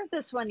I've aired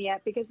this one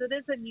yet because it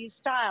is a new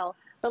style,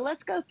 but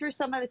let's go through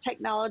some of the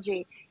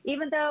technology.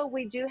 Even though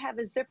we do have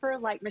a zipper,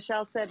 like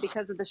Michelle said,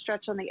 because of the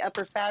stretch on the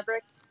upper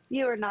fabric,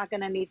 you are not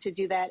going to need to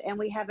do that. And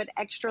we have an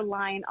extra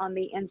line on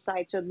the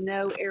inside, so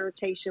no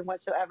irritation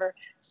whatsoever.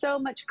 So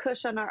much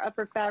cushion on our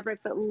upper fabric,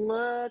 but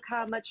look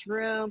how much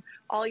room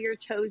all your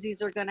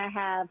toesies are going to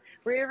have.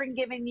 We're even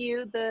giving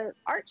you the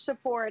arch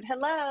support.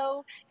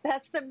 Hello,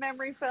 that's the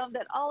memory foam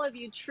that all of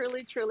you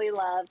truly, truly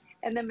love.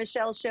 And then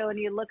Michelle's showing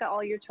you, look at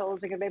all your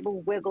toes are going to be able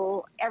to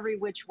wiggle every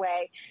which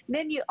way. And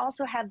then you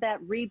also have that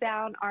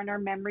rebound on our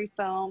memory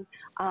foam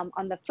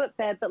on the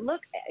footbed. But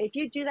look, if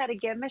you do that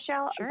again,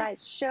 Michelle, sure,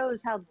 that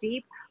shows how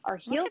deep our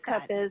heel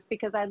cup is,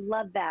 because I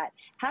love that.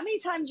 How many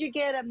times you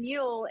get a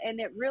mule and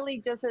it really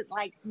doesn't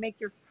like make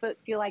your foot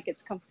feel like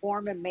it's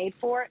conformed and made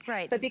for it?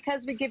 Right. But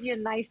because we give you a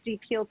nice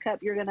deep heel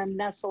cup, you're going to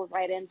nestle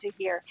right into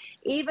here.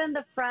 Even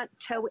the front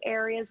toe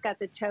area's got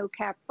the toe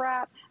cap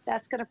wrap.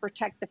 That's going to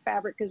protect the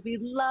fabric, because we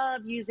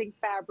love using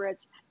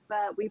fabrics,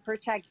 but we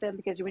protect them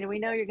because we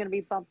know you're going to be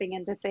bumping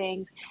into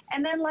things.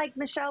 And then, like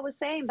Michelle was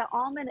saying, the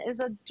almond is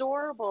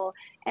adorable.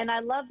 And I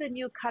love the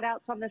new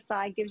cutouts on the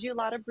side. Gives you a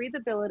lot of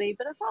breathability,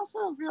 but it's also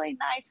a really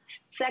nice,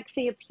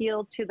 sexy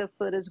appeal to the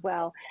foot as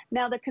well.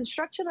 Now, the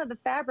construction of the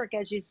fabric,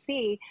 as you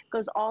see,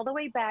 goes all the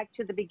way back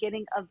to the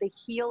beginning of the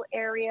heel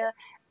area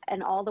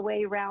and all the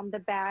way around the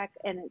back,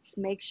 and it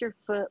makes your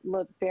foot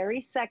look very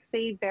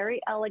sexy,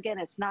 very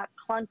elegant. It's not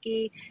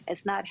clunky,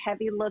 it's not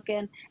heavy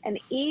looking, and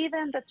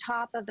even the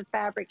top of the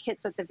fabric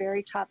hits at the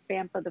very top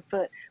vamp of the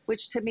foot,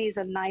 which to me is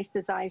a nice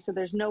design, so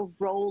there's no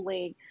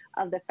rolling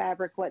of the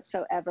fabric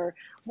whatsoever.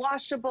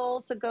 Washable,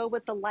 so go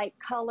with the light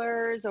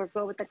colors or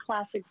go with the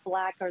classic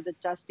black or the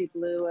dusty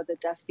blue or the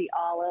dusty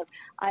olive.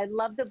 I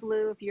love the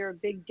blue if you're a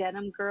big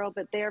denim girl,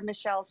 but there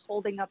Michelle's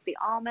holding up the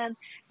almond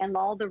and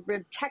all the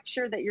rib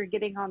texture that you're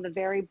getting on the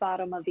very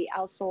bottom of the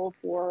outsole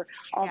for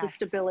all the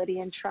stability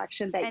and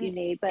traction that you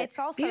need. But it's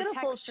also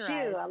beautiful texturized.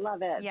 Shoe. I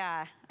love it.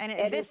 Yeah, and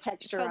it is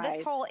texturized. So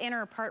this whole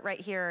inner part right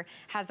here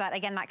has that,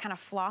 again, that kind of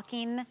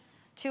flocking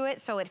to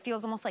it, so it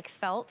feels almost like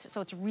felt,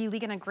 so it's really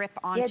going to grip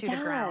onto the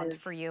ground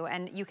for you,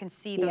 and you can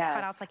see those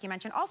cutouts like you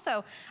mentioned.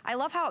 Also, I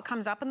love how it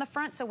comes up in the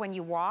front, so when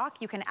you walk,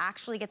 you can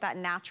actually get that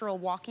natural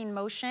walking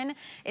motion.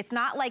 It's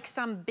not like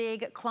some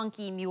big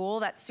clunky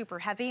mule that's super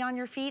heavy on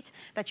your feet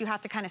that you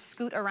have to kind of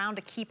scoot around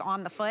to keep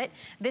on the foot.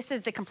 This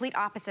is the complete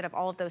opposite of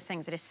all of those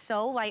things. It is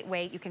so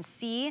lightweight. You can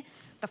see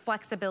the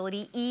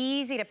flexibility,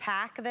 easy to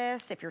pack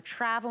this if you're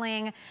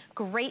traveling.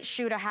 Great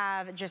shoe to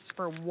have just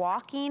for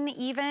walking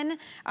even,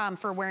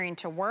 for wearing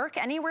to work.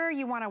 Anywhere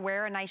you wanna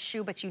wear a nice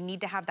shoe but you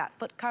need to have that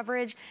foot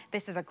coverage,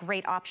 this is a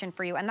great option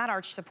for you. And that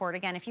arch support,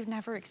 again, if you've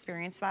never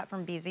experienced that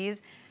from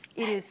Bzees,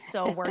 it is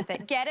so worth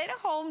it. Get it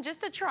home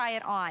just to try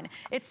it on.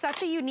 It's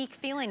such a unique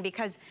feeling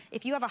because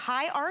if you have a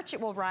high arch,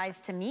 it will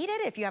rise to meet it.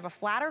 If you have a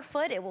flatter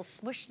foot, it will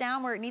smush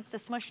down where it needs to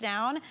smush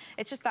down.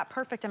 It's just that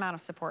perfect amount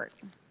of support.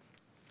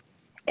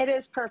 It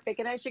is perfect.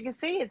 And as you can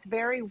see, it's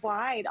very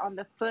wide on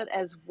the foot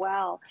as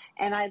well.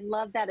 And I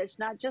love that. It's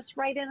not just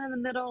right in the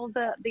middle of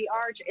the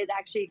arch. It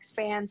actually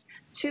expands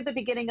to the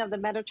beginning of the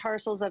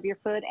metatarsals of your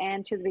foot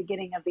and to the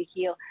beginning of the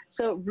heel.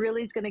 So it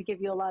really is going to give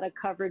you a lot of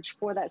coverage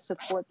for that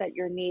support that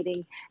you're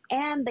needing.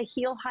 And the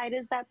heel height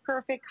is that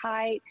perfect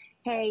height.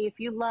 Hey, if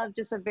you love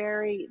just a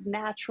very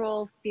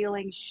natural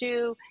feeling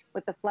shoe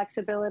with the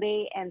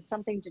flexibility and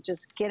something to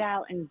just get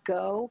out and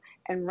go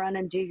and run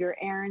and do your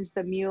errands,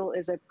 the mule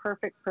is a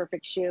perfect,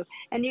 perfect shoe.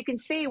 And you can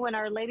see when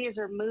our ladies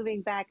are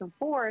moving back and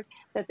forth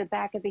that the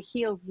back of the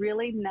heel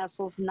really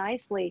nestles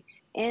nicely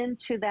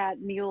into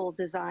that mule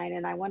design.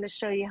 And I want to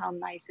show you how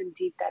nice and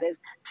deep that is.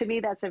 To me,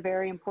 that's a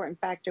very important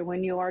factor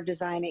when you are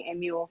designing a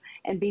mule.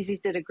 And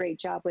Bzees did a great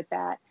job with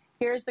that.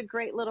 Here's the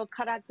great little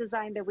cutout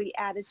design that we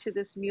added to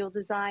this mule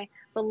design.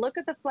 But look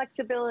at the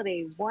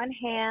flexibility. One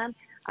hand,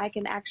 I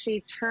can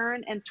actually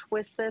turn and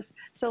twist this.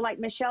 So like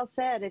Michelle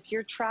said, if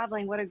you're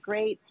traveling, what a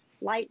great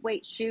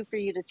lightweight shoe for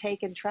you to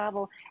take and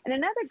travel. And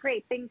another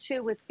great thing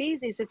too with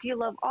Bzees, if you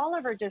love all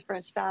of our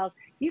different styles,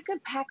 you can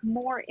pack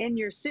more in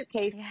your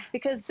suitcase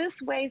because this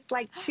weighs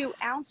like 2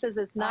 ounces.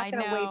 It's not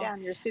going to weigh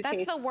down your suitcase.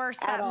 That's the worst,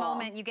 that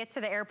moment you get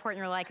to the airport and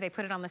you're like, they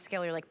put it on the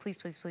scale, you're like, please,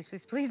 please, please,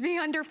 please, please be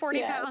under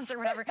 40 pounds or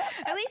whatever.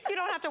 At least you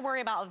don't have to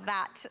worry about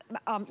that,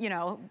 you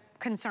know,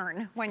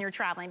 concern when you're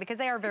traveling because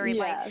they are very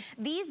light.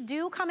 These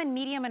do come in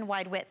medium and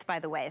wide width, by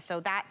the way, so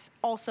that's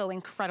also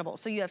incredible.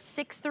 So you have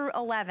 6 through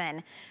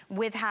 11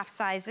 with half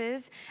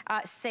sizes.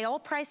 Sale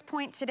price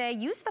point today,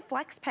 use the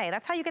flex pay.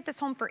 That's how you get this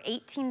home for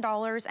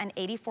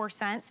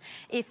 $18.84.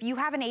 If you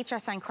have an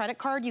HSN credit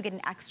card, you get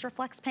an extra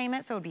flex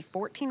payment, so it would be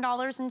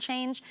 $14 and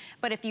change.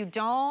 But if you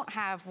don't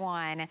have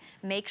one,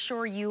 make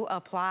sure you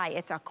apply.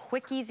 It's a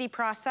quick, easy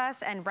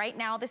process, and right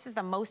now, this is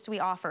the most we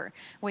offer.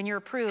 When you're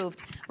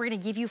approved, we're gonna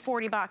give you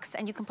 40 bucks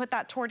and you can put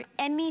that toward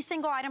any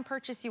single item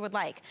purchase you would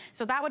like.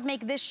 So that would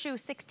make this shoe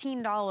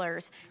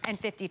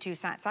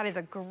 $16.52. That is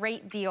a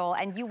great deal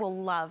and you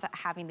will love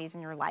having these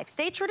in your life.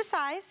 Stay true to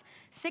size,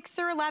 6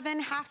 through 11,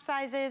 half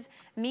sizes,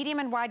 medium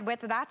and wide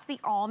width. That's the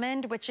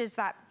almond, which is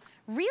that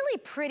really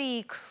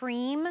pretty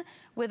cream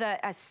with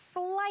a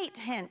slight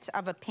hint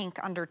of a pink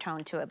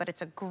undertone to it, but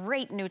it's a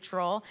great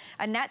neutral.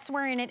 Annette's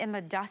wearing it in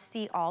the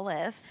dusty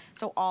olive,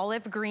 so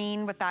olive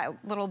green with that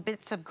little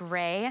bits of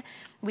gray.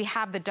 We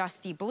have the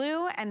dusty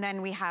blue, and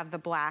then we have the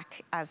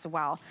black as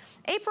well.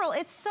 April,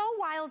 it's so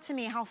wild to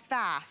me how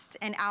fast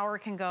an hour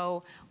can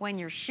go when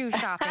you're shoe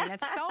shopping.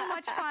 It's so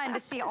much fun to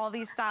see all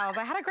these styles.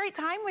 I had a great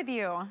time with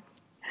you.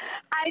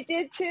 I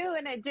did too,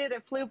 and it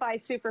flew by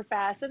super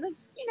fast. And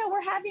this, you know,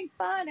 we're having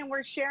fun and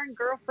we're sharing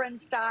girlfriend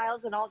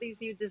styles and all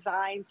these new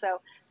designs. So,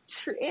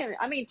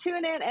 I mean,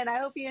 tune in, and I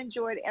hope you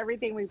enjoyed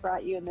everything we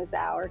brought you in this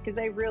hour because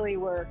they really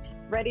were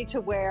ready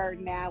to wear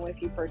now if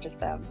you purchase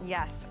them.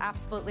 Yes,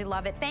 absolutely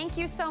love it. Thank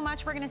you so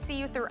much. We're going to see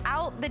you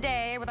throughout the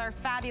day with our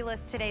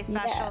fabulous Today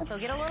Special. So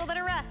get a little bit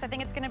of rest. I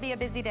think it's going to be a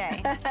busy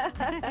day.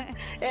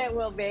 It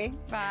will be.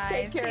 Bye.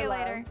 Take care, see you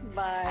later.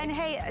 Bye. And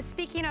hey,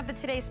 speaking of the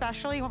Today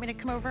Special, you want me to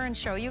come over and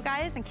show you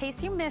guys in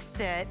case you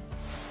missed it?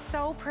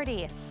 So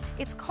pretty.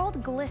 It's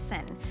called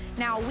Glisten.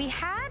 Now, we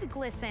had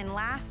Glisten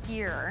last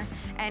year,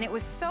 and it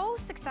was so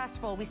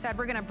successful, we said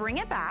we're gonna bring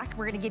it back.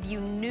 We're gonna give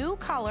you new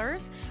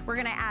colors. We're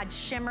gonna add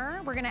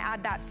shimmer. We're gonna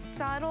add that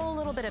subtle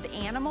little bit of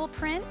animal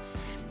print,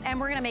 and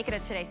we're gonna make it a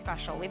Today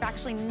Special. We've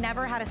actually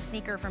never had a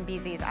sneaker from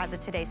Bzees as a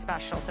Today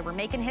Special, so we're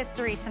making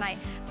history tonight.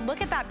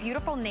 Look at that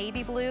beautiful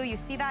navy blue. You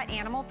see that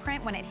animal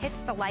print when it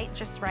hits the light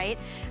just right?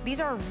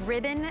 These are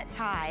ribbon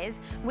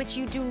ties, which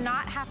you do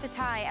not have to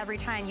tie every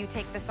time you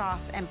take this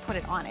off and put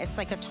it on. It's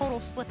like a total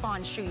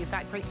slip-on shoe. You've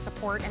got great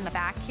support in the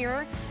back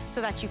here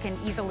so that you can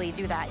easily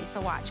do that. So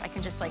watch, I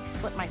can just like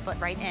slip my foot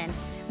right in.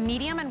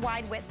 Medium and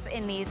wide width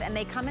in these, and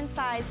they come in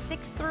size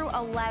 6 through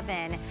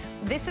 11.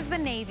 This is the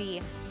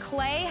navy.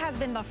 Clay has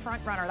been the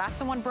front runner. That's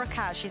the one Brooke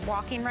has. She's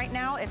walking right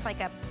now. It's like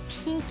a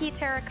pinky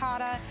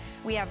terracotta.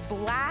 We have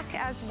black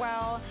as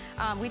well.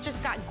 We've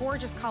just got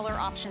gorgeous color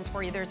options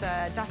for you. There's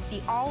a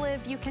dusty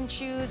olive you can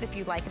choose if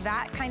you like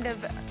that kind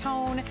of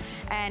tone.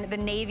 And the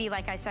navy,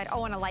 like I said,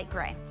 oh, and a light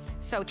gray.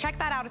 So check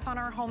that out. It's on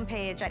our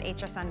homepage at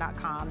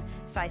hsn.com.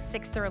 Size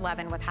 6 through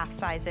 11 with half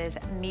sizes,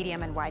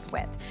 medium and wide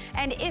width.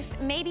 And if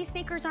maybe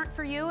sneakers aren't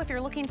for you, if you're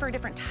looking for a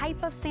different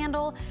type of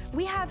sandal,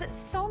 we have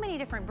so many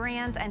different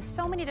brands and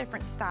so many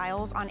different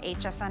styles on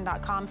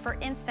hsn.com. For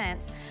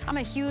instance, I'm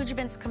a huge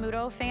Vince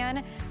Camuto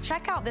fan.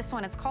 Check out this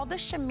one. It's called the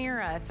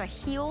Chimera. It's a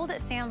heeled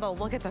sandal.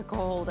 Look at the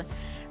gold.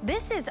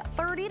 This is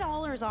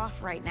 $30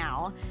 off right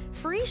now.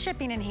 Free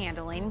shipping and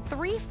handling,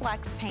 3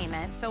 flex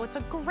payments. So it's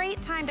a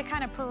great time to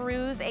kind of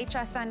peruse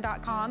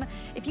hsn.com.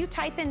 If you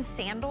type in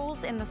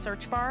sandals in the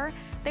search bar,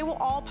 they will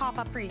all pop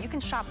up for you. You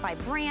can shop by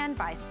brand,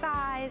 by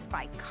size,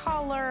 by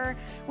color.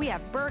 We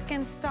have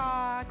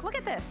Birkenstock. Look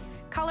at this.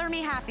 Color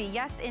me happy.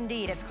 Yes,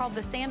 indeed. It's called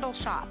the Sandal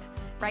Shop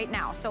right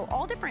now. So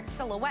all different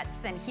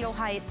silhouettes and heel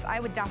heights. I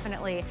would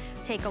definitely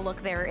take a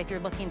look there if you're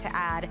looking to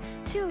add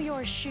to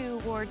your shoe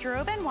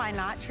wardrobe, and why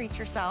not treat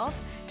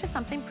yourself to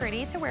something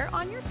pretty to wear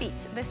on your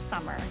feet this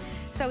summer.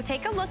 So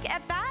take a look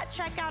at that.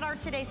 Check out our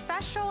Today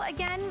Special.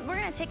 Again, we're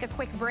gonna take a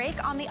quick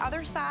break. On the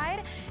other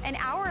side, an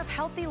hour of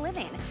healthy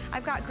living.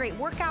 I've got great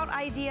workout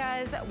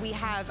ideas. We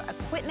have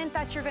equipment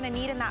that you're gonna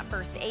need in that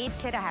first aid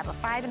kit. I have a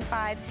 5 and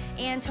 5,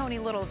 and Tony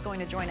Little is going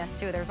to join us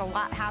too. There's a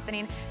lot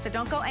happening, so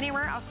don't go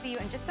anywhere. I'll see you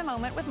in just a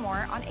moment with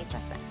more on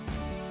HSN.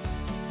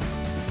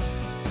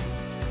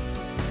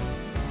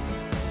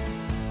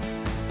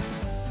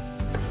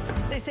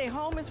 They say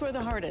home is where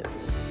the heart is.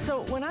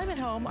 So when I'm at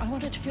home, I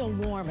want it to feel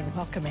warm and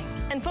welcoming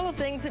and full of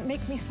things that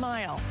make me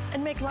smile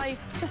and make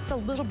life just a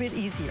little bit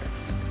easier.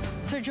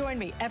 So join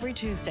me every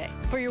Tuesday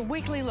for your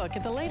weekly look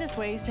at the latest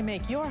ways to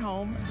make your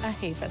home a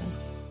haven.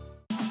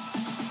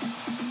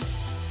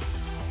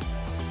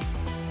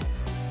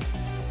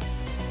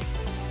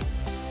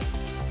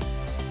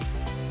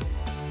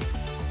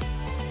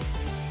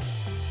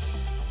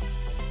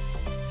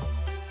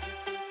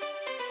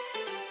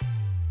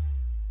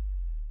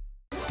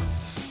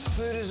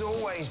 Food has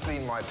always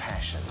been my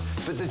passion,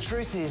 but the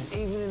truth is,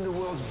 even in the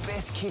world's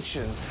best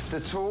kitchens, the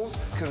tools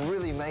can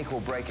really make or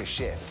break a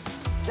chef.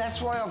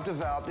 That's why I've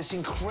developed this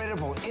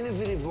incredible,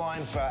 innovative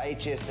line for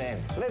HSN.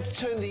 Let's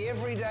turn the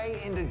everyday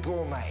into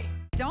gourmet.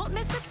 Don't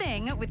miss a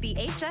thing with the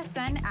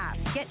HSN app.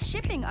 Get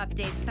shipping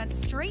updates sent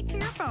straight to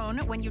your phone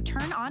when you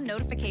turn on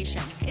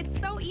notifications. It's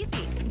so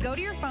easy. Go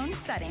to your phone's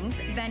settings,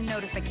 then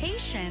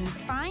notifications,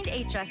 find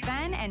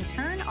HSN, and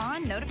turn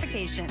on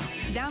notifications.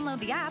 Download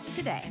the app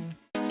today.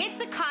 It's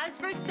a cause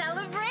for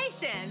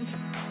celebration.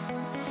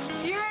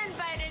 You're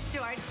invited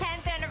to our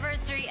 10th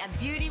anniversary of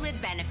Beauty with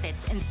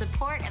Benefits in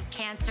support of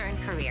cancer and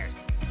careers.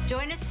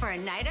 Join us for a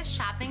night of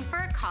shopping for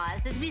a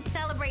cause as we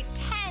celebrate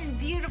 10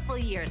 beautiful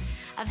years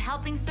of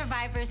helping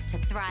survivors to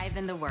thrive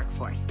in the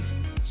workforce.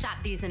 Shop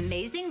these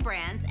amazing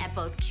brands at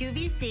both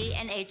QVC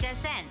and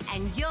HSN,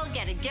 and you'll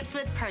get a gift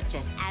with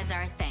purchase as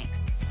our thanks.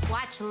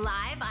 Watch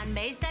live on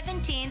May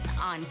 17th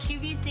on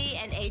QVC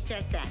and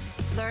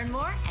HSN. Learn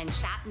more and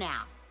shop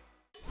now.